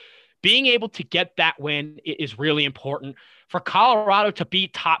 So being able to get that win is really important. For Colorado to be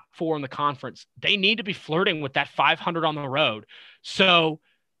top 4 in the conference, they need to be flirting with that 500 on the road. So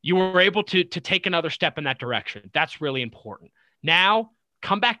you were able to take another step in that direction. That's really important. Now,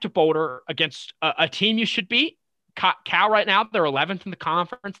 come back to Boulder against a team you should beat. Cal right now, they're 11th in the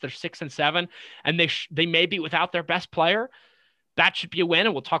conference. They're 6-7, and they may be without their best player. That should be a win,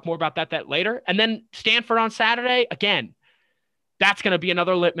 and we'll talk more about that later. And then Stanford on Saturday, again, That's going to be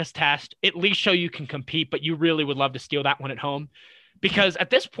another litmus test, at least show you can compete, but you really would love to steal that one at home. Because at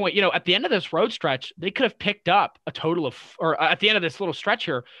this point, at the end of this road stretch, they could have picked up a total of, or at the end of this little stretch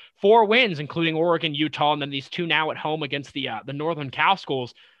here, 4 wins, including Oregon, Utah, and then these 2 now at home against the Northern Cal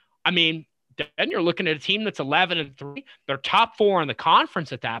schools. I mean, then you're looking at a team that's 11-3. They're top 4 in the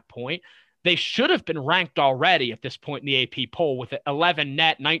conference at that point. They should have been ranked already at this point in the AP poll with 11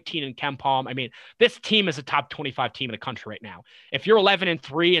 net, 19 in KenPom. I mean, this team is a top 25 team in the country right now. If you're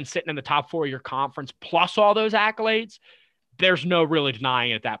 11-3 and sitting in the top 4 of your conference, plus all those accolades, there's no really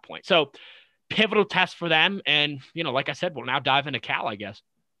denying it at that point. So pivotal test for them. And, like I said, we'll now dive into Cal, I guess.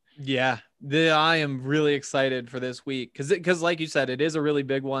 Yeah, I am really excited for this week because like you said, it is a really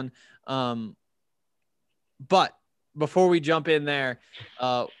big one. But before we jump in there,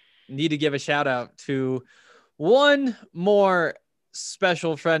 need to give a shout out to one more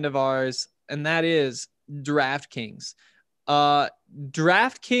special friend of ours, and that is DraftKings.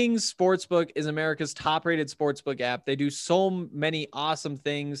 DraftKings Sportsbook is America's top-rated sportsbook app. They do so many awesome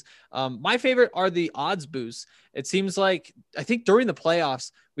things. My favorite are the odds boosts. It seems like, I think during the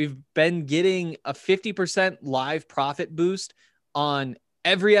playoffs, we've been getting a 50% live profit boost on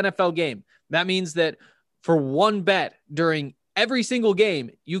every NFL game. That means that for one bet during every single game,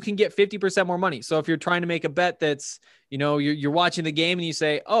 you can get 50% more money. So if you're trying to make a bet that's, you're watching the game and you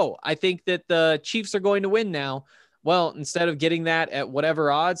say, oh, I think that the Chiefs are going to win now. Well, instead of getting that at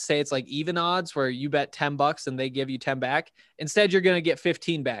whatever odds, say it's like even odds where you bet $10 and they give you 10 back. Instead, you're going to get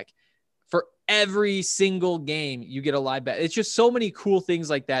 15 back. For every single game, you get a live bet. It's just so many cool things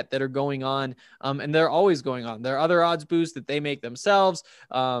like that are going on. And they're always going on. There are other odds boosts that they make themselves.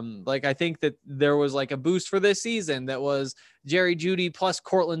 Like I think that there was like a boost for this season that was Jerry Jeudy plus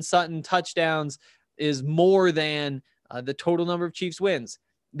Cortland Sutton touchdowns is more than the total number of Chiefs wins.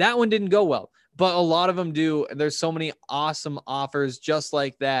 That one didn't go well, but a lot of them do. There's so many awesome offers just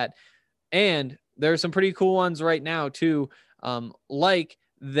like that. And there are some pretty cool ones right now too. Like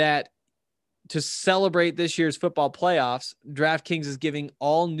that, to celebrate this year's football playoffs, DraftKings is giving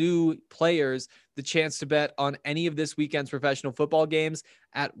all new players the chance to bet on any of this weekend's professional football games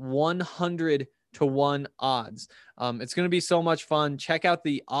at 100-1 odds. It's going to be so much fun. Check out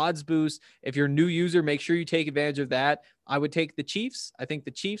the odds boost. If you're a new user, make sure you take advantage of that. I would take the Chiefs. I think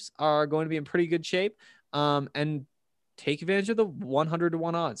the Chiefs are going to be in pretty good shape. And take advantage of the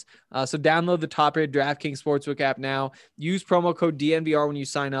 100-1 odds. So download the top-rated DraftKings Sportsbook app now. Use promo code DNVR when you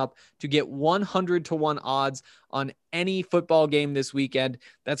sign up to get 100-1 odds on any football game this weekend.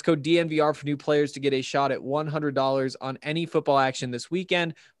 That's code DNVR for new players to get a shot at $100 on any football action this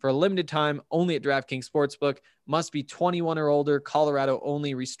weekend for a limited time only at DraftKings Sportsbook. Must be 21 or older. Colorado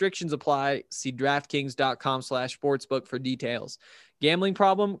only. Restrictions apply. See DraftKings.com/sportsbook for details. Gambling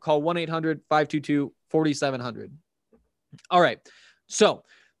problem? Call 1-800-522-4700. All right. So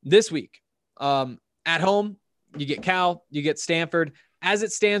this week, at home, you get Cal, you get Stanford. As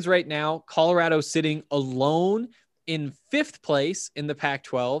it stands right now, Colorado sitting alone in 5th place in the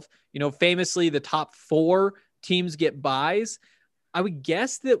Pac-12. Famously, the top 4 teams get buys. I would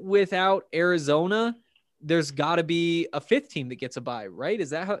guess that without Arizona, there's got to be a 5th team that gets a bye, right?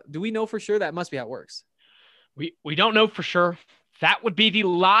 Is that how? Do we know for sure? That must be how it works. We don't know for sure. That would be the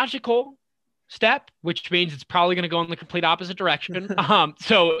logical step, which means it's probably going to go in the complete opposite direction.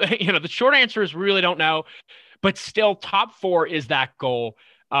 So, the short answer is we really don't know, but still top 4 is that goal.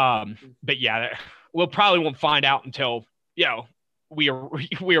 But yeah, we'll probably won't find out until, we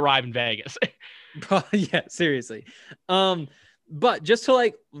arrive in Vegas. Yeah, seriously. But just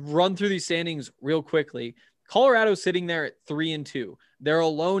to run through these standings real quickly, Colorado's sitting there at 3-2. They're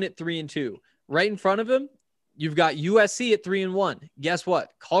alone at 3-2. Right in front of them, you've got USC at 3-1. Guess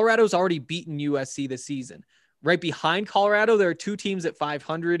what? Colorado's already beaten USC this season. Right behind Colorado, there are 2 teams at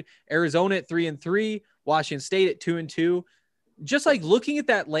 500. Arizona at 3-3. Washington State at 2-2. Just looking at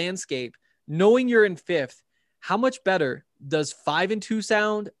that landscape, knowing you're in 5th, how much better does 5-2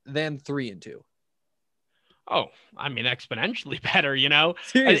 sound than 3-2? Oh, I mean, exponentially better,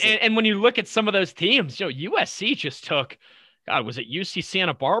 Seriously. And when you look at some of those teams, USC just took, God, was it UC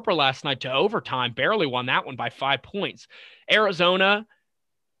Santa Barbara last night to overtime, barely won that one by 5 points. Arizona,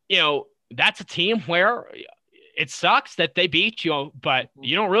 that's a team where it sucks that they beat you, but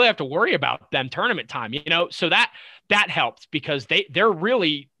you don't really have to worry about them tournament time, so that helps because they're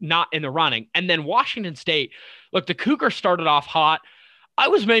really not in the running. And then Washington State, look, the Cougars started off hot. I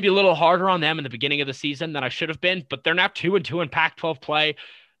was maybe a little harder on them in the beginning of the season than I should have been, but they're now 2-2 in Pac-12 play.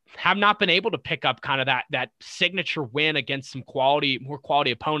 Have not been able to pick up kind of that signature win against some more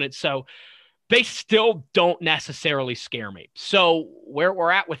quality opponents. So they still don't necessarily scare me. So where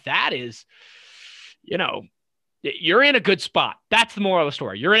we're at with that is, you're in a good spot. That's the moral of the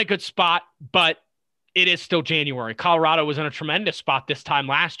story. You're in a good spot, but it is still January. Colorado was in a tremendous spot this time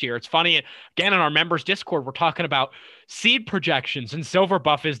last year. It's funny, again, in our members Discord, we're talking about seed projections and Silver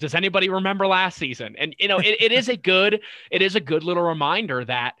Buff is, does anybody remember last season? And, it is a good little reminder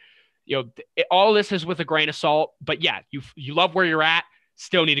that, all this is with a grain of salt, but yeah, you love where you're at,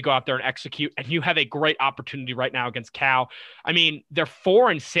 still need to go out there and execute. And you have a great opportunity right now against Cal. I mean, they're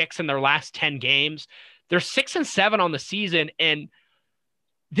 4-6 in their last 10 games. They're 6-7 on the season. And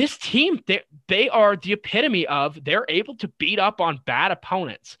this team, they are the epitome of they're able to beat up on bad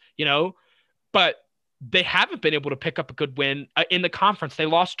opponents, but they haven't been able to pick up a good win in the conference. They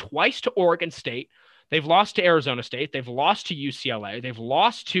lost twice to Oregon State. They've lost to Arizona State. They've lost to UCLA. They've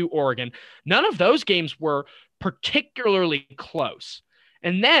lost to Oregon. None of those games were particularly close.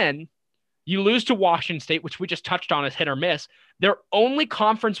 And then you lose to Washington State, which we just touched on as hit or miss. Their only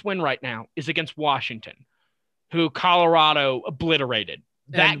conference win right now is against Washington, who Colorado obliterated.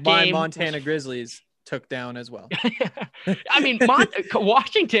 And my Montana Grizzlies took down as well. I mean,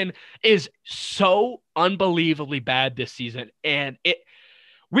 Washington is so unbelievably bad this season. And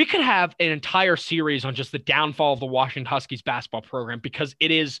we could have an entire series on just the downfall of the Washington Huskies basketball program because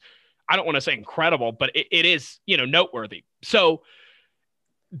it is, I don't want to say incredible, but it is, noteworthy. So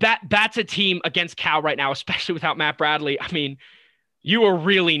that's a team against Cal right now, especially without Matt Bradley. I mean, you are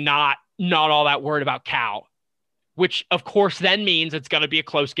really not all that worried about Cal, which of course then means it's going to be a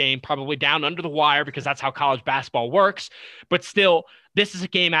close game, probably down under the wire because that's how college basketball works. But still, this is a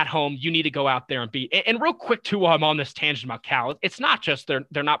game at home. You need to go out there and beat. And real quick too, while I'm on this tangent about Cal, it's not just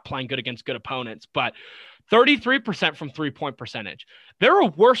they're not playing good against good opponents, but 33% from 3-point percentage. They're a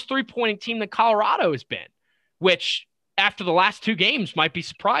worse 3-pointing team than Colorado has been, which after the last 2 games might be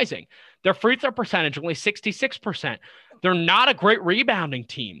surprising. Their free throw percentage, only 66%. They're not a great rebounding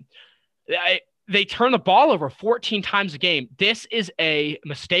team. They turn the ball over 14 times a game. This is a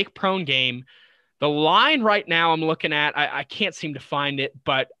mistake-prone game. The line right now I'm looking at, I can't seem to find it,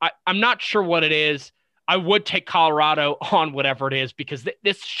 but I'm not sure what it is. I would take Colorado on whatever it is because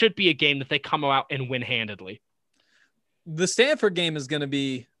this should be a game that they come out and win handedly. The Stanford game is going to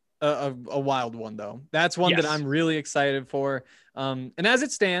be a wild one, though. That's one that I'm really excited for. And as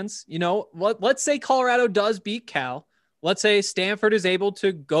it stands, let's say Colorado does beat Cal. Let's say Stanford is able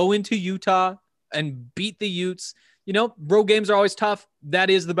to go into Utah and beat the Utes. Road games are always tough. That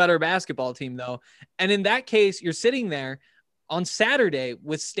is the better basketball team, though. And in that case, you're sitting there on Saturday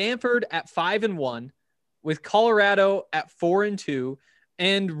with Stanford at 5-1, with Colorado at 4-2.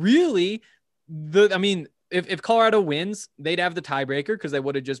 And really, if Colorado wins, they'd have the tiebreaker because they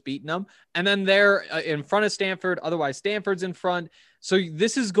would have just beaten them. And then they're in front of Stanford. Otherwise, Stanford's in front. So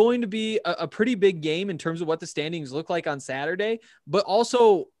this is going to be a pretty big game in terms of what the standings look like on Saturday, but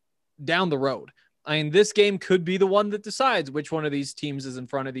also down the road. I mean, this game could be the one that decides which one of these teams is in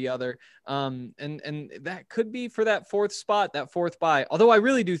front of the other. And that could be for that 4th spot, that 4th bye. Although I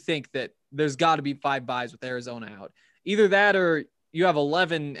really do think that there's got to be 5 byes with Arizona out. Either that or you have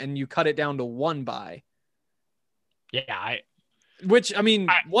 11 and you cut it down to 1 bye. Yeah.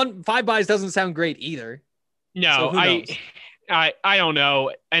 5 byes doesn't sound great either. No, so I don't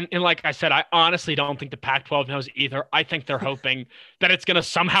know. And like I said, I honestly don't think the Pac-12 knows either. I think they're hoping that it's going to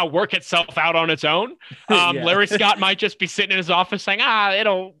somehow work itself out on its own. Larry Scott might just be sitting in his office saying,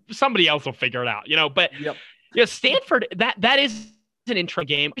 somebody else will figure it out, but Stanford, that is an interesting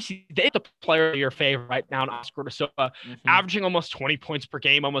game. They have the player of your favorite right now in Oscar De Silva, averaging almost 20 points per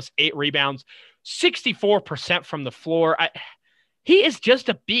game, almost 8 rebounds, 64% from the floor. He is just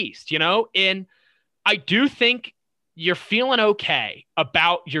a beast, and I do think you're feeling okay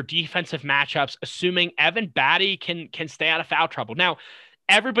about your defensive matchups, assuming Evan Batty can stay out of foul trouble. Now,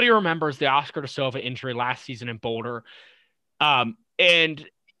 everybody remembers the Oscar De Silva injury last season in Boulder. And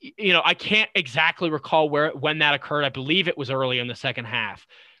I can't exactly recall when that occurred. I believe it was early in the second half.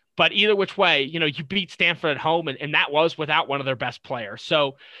 But either which way, you beat Stanford at home, and that was without one of their best players.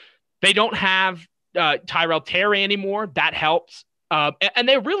 So they don't have Tyrell Terry anymore. That helps. And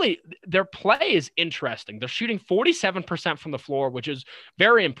their play is interesting. They're shooting 47% from the floor, which is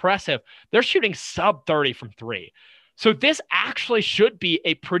very impressive. They're shooting sub 30 from 3. So this actually should be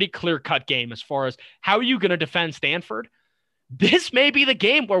a pretty clear-cut game as far as how are you going to defend Stanford. This may be the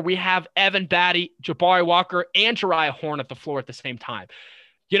game where we have Evan Batty, Jabari Walker, and Jariah Horn at the floor at the same time.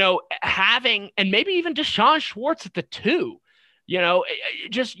 And maybe even Deshaun Schwartz at the 2.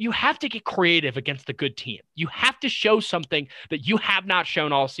 You have to get creative against the good team. You have to show something that you have not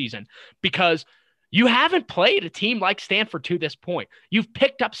shown all season because you haven't played a team like Stanford to this point. You've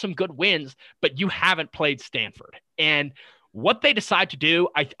picked up some good wins, but you haven't played Stanford. And what they decide to do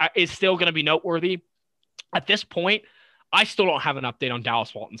is still going to be noteworthy. At this point, I still don't have an update on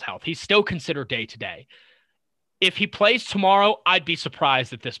Dallas Walton's health. He's still considered day-to-day. If he plays tomorrow, I'd be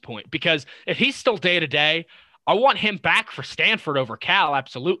surprised at this point, because if he's still day-to-day, I want him back for Stanford over Cal,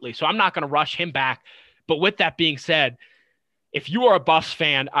 absolutely. So I'm not going to rush him back. But with that being said, if you are a Buffs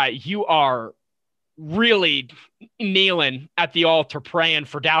fan, you are really kneeling at the altar praying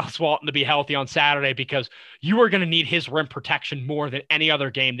for Dallas Walton to be healthy on Saturday, because you are going to need his rim protection more than any other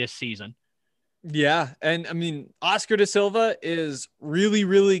game this season. Yeah. And I mean, Oscar da Silva is really,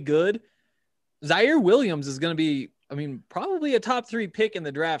 really good. Zaire Williams is going to be, I mean, probably a top 3 pick in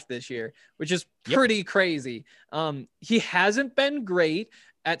the draft this year, which is pretty crazy. He hasn't been great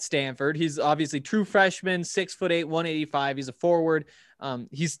at Stanford. He's obviously true freshman, 6'8", 185. He's a forward.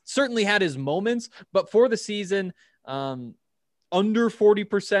 He's certainly had his moments, but for the season, under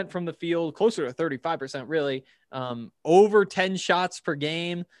 40% from the field, closer to 35%, really, over 10 shots per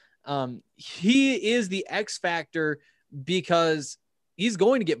game. He is the X factor because he's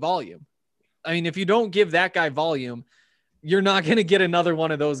going to get volume. I mean, if you don't give that guy volume, you're not going to get another one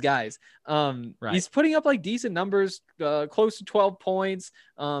of those guys. Right. He's putting up like decent numbers, close to 12 points,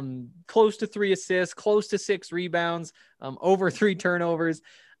 close to 3 assists, close to 6 rebounds, over 3 turnovers.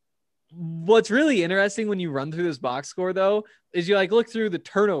 What's really interesting when you run through this box score, though, is you like look through the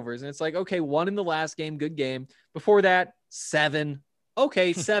turnovers and it's like, okay, 1 in the last game, good game. Before that, 7.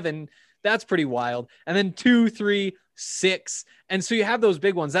 Okay, 7. That's pretty wild. And then 2, 3, 6. And so you have those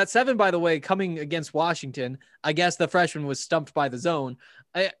big ones. That 7, by the way, coming against Washington, I guess the freshman was stumped by the zone.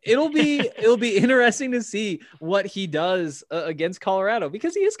 It'll be interesting to see what he does against Colorado,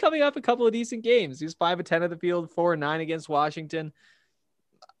 because he is coming off a couple of decent games. He was 5 of 10 of the field, 4 of 9 against Washington.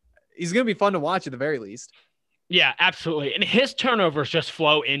 He's going to be fun to watch at the very least. Yeah, absolutely. And his turnovers just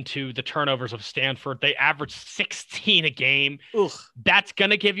flow into the turnovers of Stanford. They average 16 a game. Ugh. That's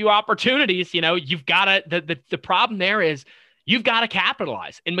going to give you opportunities. You know, you've got to, the problem there is you've got to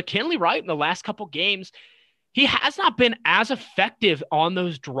capitalize. And McKinley Wright in the last couple games, he has not been as effective on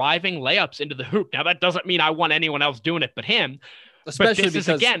those driving layups into the hoop. Now, that doesn't mean I want anyone else doing it but him. Especially because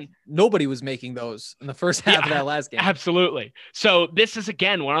again, nobody was making those in the first half of that last game. Absolutely. So this is,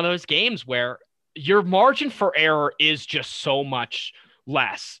 again, one of those games where your margin for error is just so much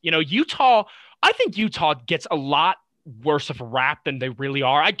less. You know, I think Utah gets a lot worse of a rap than they really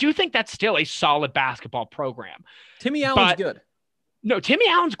are. I do think that's still a solid basketball program. Timmy Allen's good. No, Timmy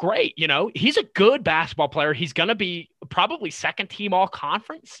Allen's great. You know, he's a good basketball player. He's going to be probably second team all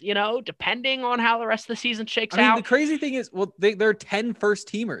conference, you know, depending on how the rest of the season shakes out. The crazy thing is, well, they're 10 first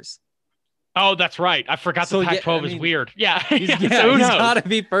teamers. Oh, that's right. I forgot the Pac-12 is weird. Yeah. So he's got to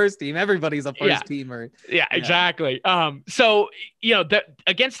be first team. Everybody's a first teamer. Yeah, exactly. So, you know,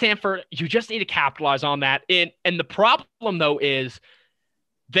 against Stanford, you just need to capitalize on that. And the problem, though, is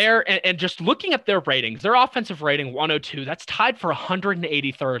and just looking at their ratings, their offensive rating, 102, that's tied for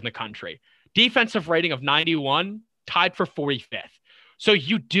 183rd in the country. Defensive rating of 91, tied for 45th. So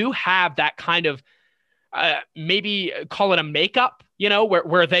you do have that kind of maybe call it a makeup, you know,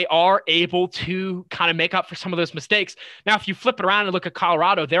 where they are able to kind of make up for some of those mistakes. Now, if you flip it around and look at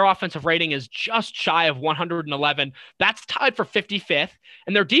Colorado, their offensive rating is just shy of 111. That's tied for 55th.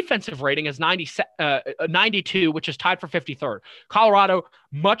 And their defensive rating is 92, which is tied for 53rd. Colorado,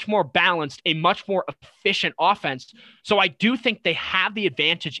 much more balanced, a much more efficient offense. So I do think they have the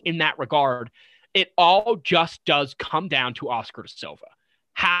advantage in that regard. It all just does come down to Oscar da Silva.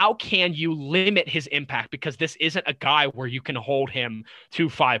 How can you limit his impact? Because this isn't a guy where you can hold him to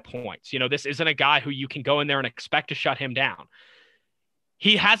 5 points. You know, this isn't a guy who you can go in there and expect to shut him down.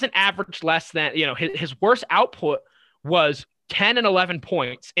 He hasn't averaged less than, you know, his worst output was 10 and 11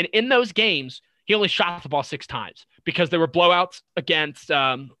 points. And in those games, he only shot the ball 6 times because there were blowouts against,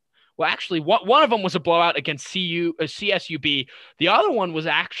 actually one of them was a blowout against CSUB. The other one was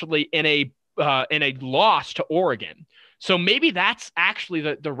actually in a loss to Oregon. So maybe that's actually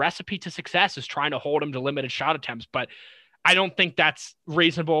the recipe to success, is trying to hold him to limited shot attempts. But I don't think that's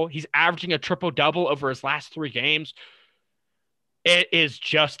reasonable. He's averaging a triple-double over his last 3 games. It is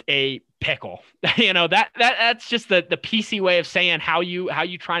just a pickle. You know, that's just the PC way of saying how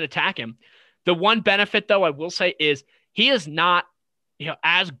you try and attack him. The one benefit, though, I will say, is he is not, you know,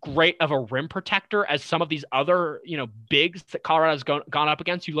 as great of a rim protector as some of these other, you know, bigs that Colorado's gone up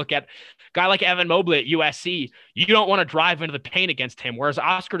against. You look at a guy like Evan Mobley at USC, you don't want to drive into the paint against him. Whereas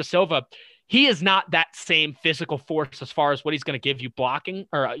Oscar da Silva, he is not that same physical force as far as what he's going to give you blocking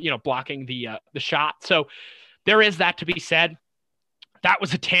the shot. So there is that to be said. That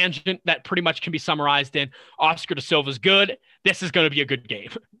was a tangent that pretty much can be summarized in Oscar da Silva's good. This is going to be a good game.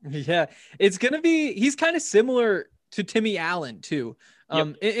 Yeah, it's going to be, he's kind of similar to Timmy Allen too,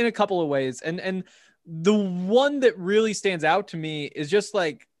 in a couple of ways. And the one that really stands out to me is just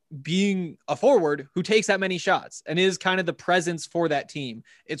like being a forward who takes that many shots and is kind of the presence for that team.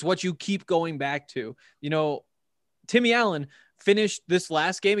 It's what you keep going back to. You know, Timmy Allen finished this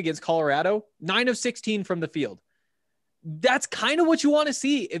last game against Colorado 9 of 16 from the field. That's kind of what you want to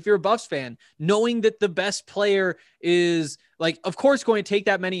see if you're a Buffs fan, knowing that the best player is like, of course, going to take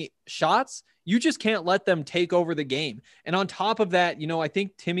that many shots. You just can't let them take over the game. And on top of that, you know, I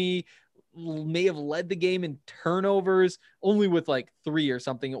think Timmy may have led the game in turnovers, only with like 3 or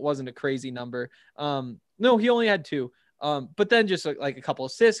something. It wasn't a crazy number. No, he only had 2. But then just like a couple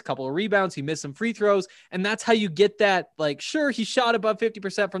assists, a couple of rebounds. He missed some free throws. And that's how you get that. Like, sure, he shot above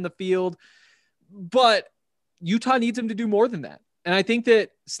 50% from the field, but Utah needs him to do more than that. And I think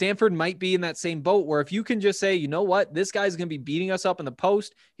that Stanford might be in that same boat where if you can just say, you know what, this guy's going to be beating us up in the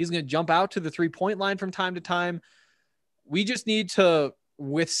post. He's going to jump out to the 3-point line from time to time. We just need to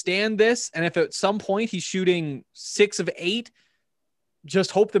withstand this. And if at some point he's shooting 6 of 8, just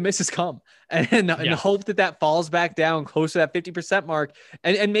hope the misses come and hope that falls back down close to that 50% mark.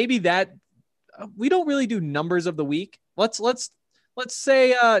 And maybe that we don't really do numbers of the week. Let's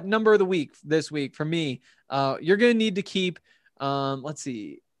say number of the week this week for me. You're going to need to keep, let's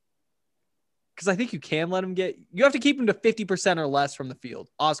see, because I think you can let him you have to keep him to 50% or less from the field,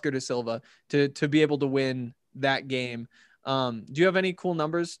 Oscar Da Silva, to be able to win that game. Do you have any cool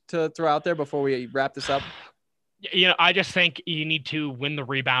numbers to throw out there before we wrap this up? You know, I just think you need to win the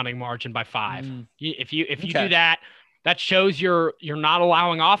rebounding margin by 5. If you do that, that shows you're not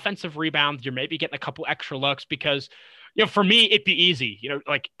allowing offensive rebounds. You're maybe getting a couple extra looks because, you know, for me, it'd be easy, you know,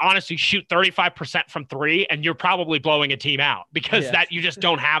 like honestly shoot 35% from 3 and you're probably blowing a team out because that you just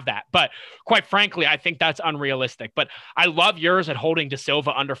don't have that. But quite frankly, I think that's unrealistic, but I love yours at holding Da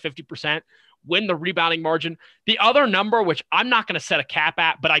Silva under 50%, win the rebounding margin. The other number, which I'm not going to set a cap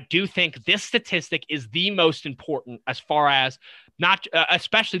at, but I do think this statistic is the most important as far as not,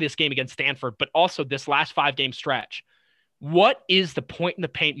 especially this game against Stanford, but also this last 5-game stretch. What is the point in the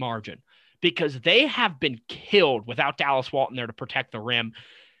paint margin? Because they have been killed without Dallas Walton there to protect the rim.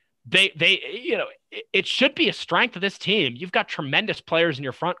 They, you know, it should be a strength of this team. You've got tremendous players in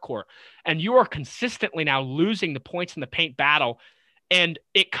your front court, and you are consistently now losing the points in the paint battle. And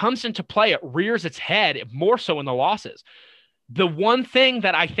it comes into play. It rears its head more so in the losses. The one thing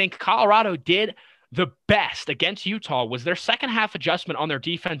that I think Colorado did the best against Utah was their second half adjustment on their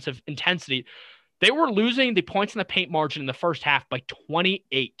defensive intensity. They were losing the points in the paint margin in the first half by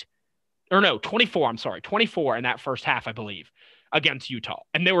 24 in that first half, I believe, against Utah.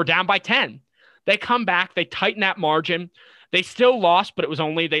 And they were down by 10. They come back, they tighten that margin. They still lost, but it was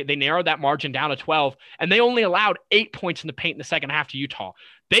only, they narrowed that margin down to 12, and they only allowed 8 points in the paint in the second half to Utah.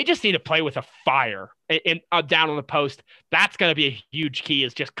 They just need to play with a fire down on the post. That's going to be a huge key,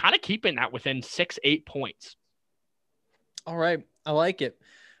 is just kind of keeping that within 6-8 points. All right. I like it.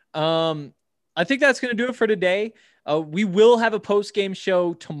 I think that's going to do it for today. We will have a post-game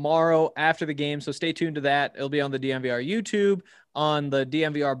show tomorrow after the game, so stay tuned to that. It'll be on the DNVR YouTube, on the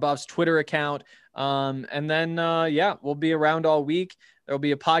DNVR Buffs Twitter account, and then, we'll be around all week. There'll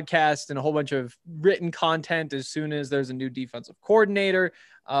be a podcast and a whole bunch of written content as soon as there's a new defensive coordinator,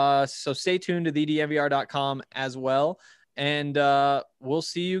 so stay tuned to thednvr.com as well, and we'll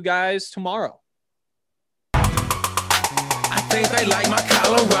see you guys tomorrow. I think they like my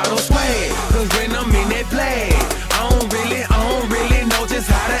Colorado swag, cause when I'm in that play, I don't really know just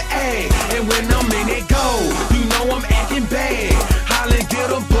how to act. And when I'm in that go, you know I'm acting bad. Holla, get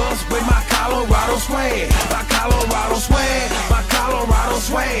a bus with my Colorado swag. My Colorado swag, my Colorado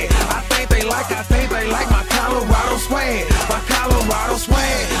swag. I think they like my Colorado swag. My Colorado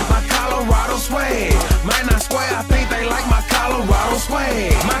swag, my Colorado swag. Man, I swear, I think they like my Colorado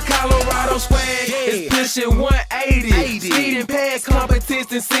swag. My Colorado swag is pushing 180. Speeding past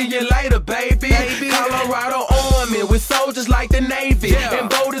competition, see you later, baby. Colorado Army with soldiers like the Navy. And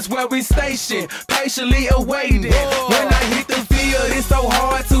boat is where we station, patiently awaiting. When I hit the field, it's so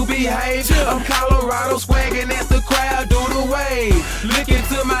hard to behave. I'm Colorado swagging as the crowd do the wave. Look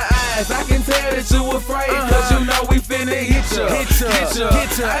into my eyes, I can tell that you afraid. Cause you know we finna hit ya.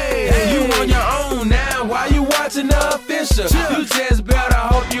 Hey, you on your own now, why you watching the official? You just better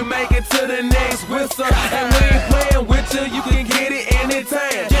hope you make it to the next whistle. And we ain't playing with you, you can get it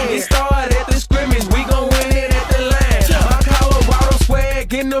anytime. It started at the scrimmage, we gon' win it at the line. My Colorado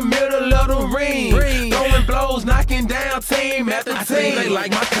swag in the middle of the ring, throwing blows, knocking down team after team. I think they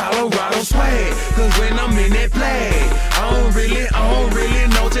like my Colorado swag, cause when I'm in that play, I don't really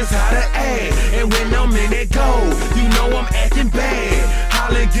know just how to act. And when I'm in that go, you know I'm acting bad.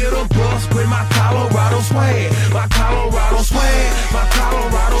 Holla, get a bus with my Colorado swag. My Colorado swag, my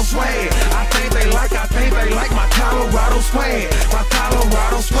Colorado swag. I think they like swag, my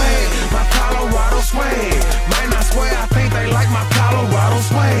Colorado swag, my Colorado swag. Man, I swear I think they like my Colorado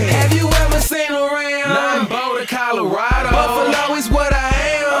swag. Have you ever seen around? Nothing Boulder, Colorado. Buffalo is what I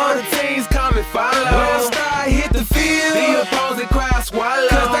am. All the teams come and follow. When I start hit the field, the opposing crowd swallow.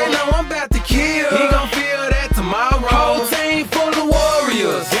 Cause they know I'm about to kill. He gon' feel that tomorrow. Whole team full of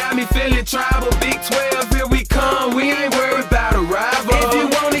warriors. Got me feeling tribal. Big 12, here we come. We ain't worried about a rival. If you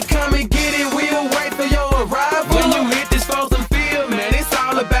want it, come and get it. We'll wait for your arrival. When you hit this frozen field, man, it's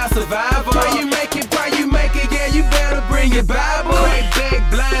all about survival. Pray you make it, yeah, you better bring your Bible. Crack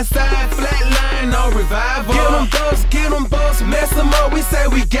back, blind side, flat line, no revival. Get them bucks, mess them up, we say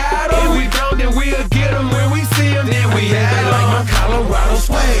we got them. If we don't, then we'll get them. When we see them, then we have them. Like my Colorado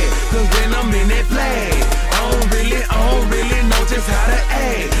swag, cause when I'm in that flag, I don't really know just how to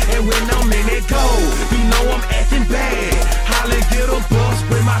act. And when I'm in that goal, you know I'm acting bad. Holla, get a bus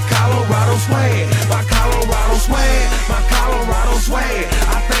with my Colorado swag. My Colorado swag, my Colorado swag.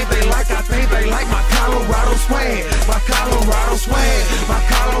 I think they like my Colorado swag. My Colorado swag, my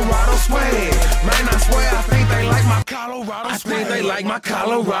Colorado swag. Man, I swear I think they like my Colorado swag. I think they like my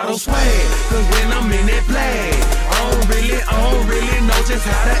Colorado swag. Cause when I'm in that flag, I don't really know just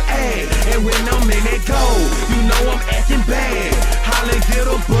how to act. And when I'm in that goal, you know I'm acting bad. Holla, get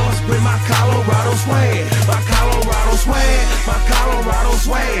a bus with my Colorado swag. My Colorado swag, my Colorado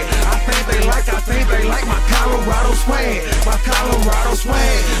swag. I think they like my Colorado swag. My Colorado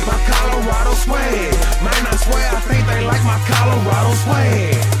swag, my Colorado swag. Man, I swear I think they like my Colorado swag.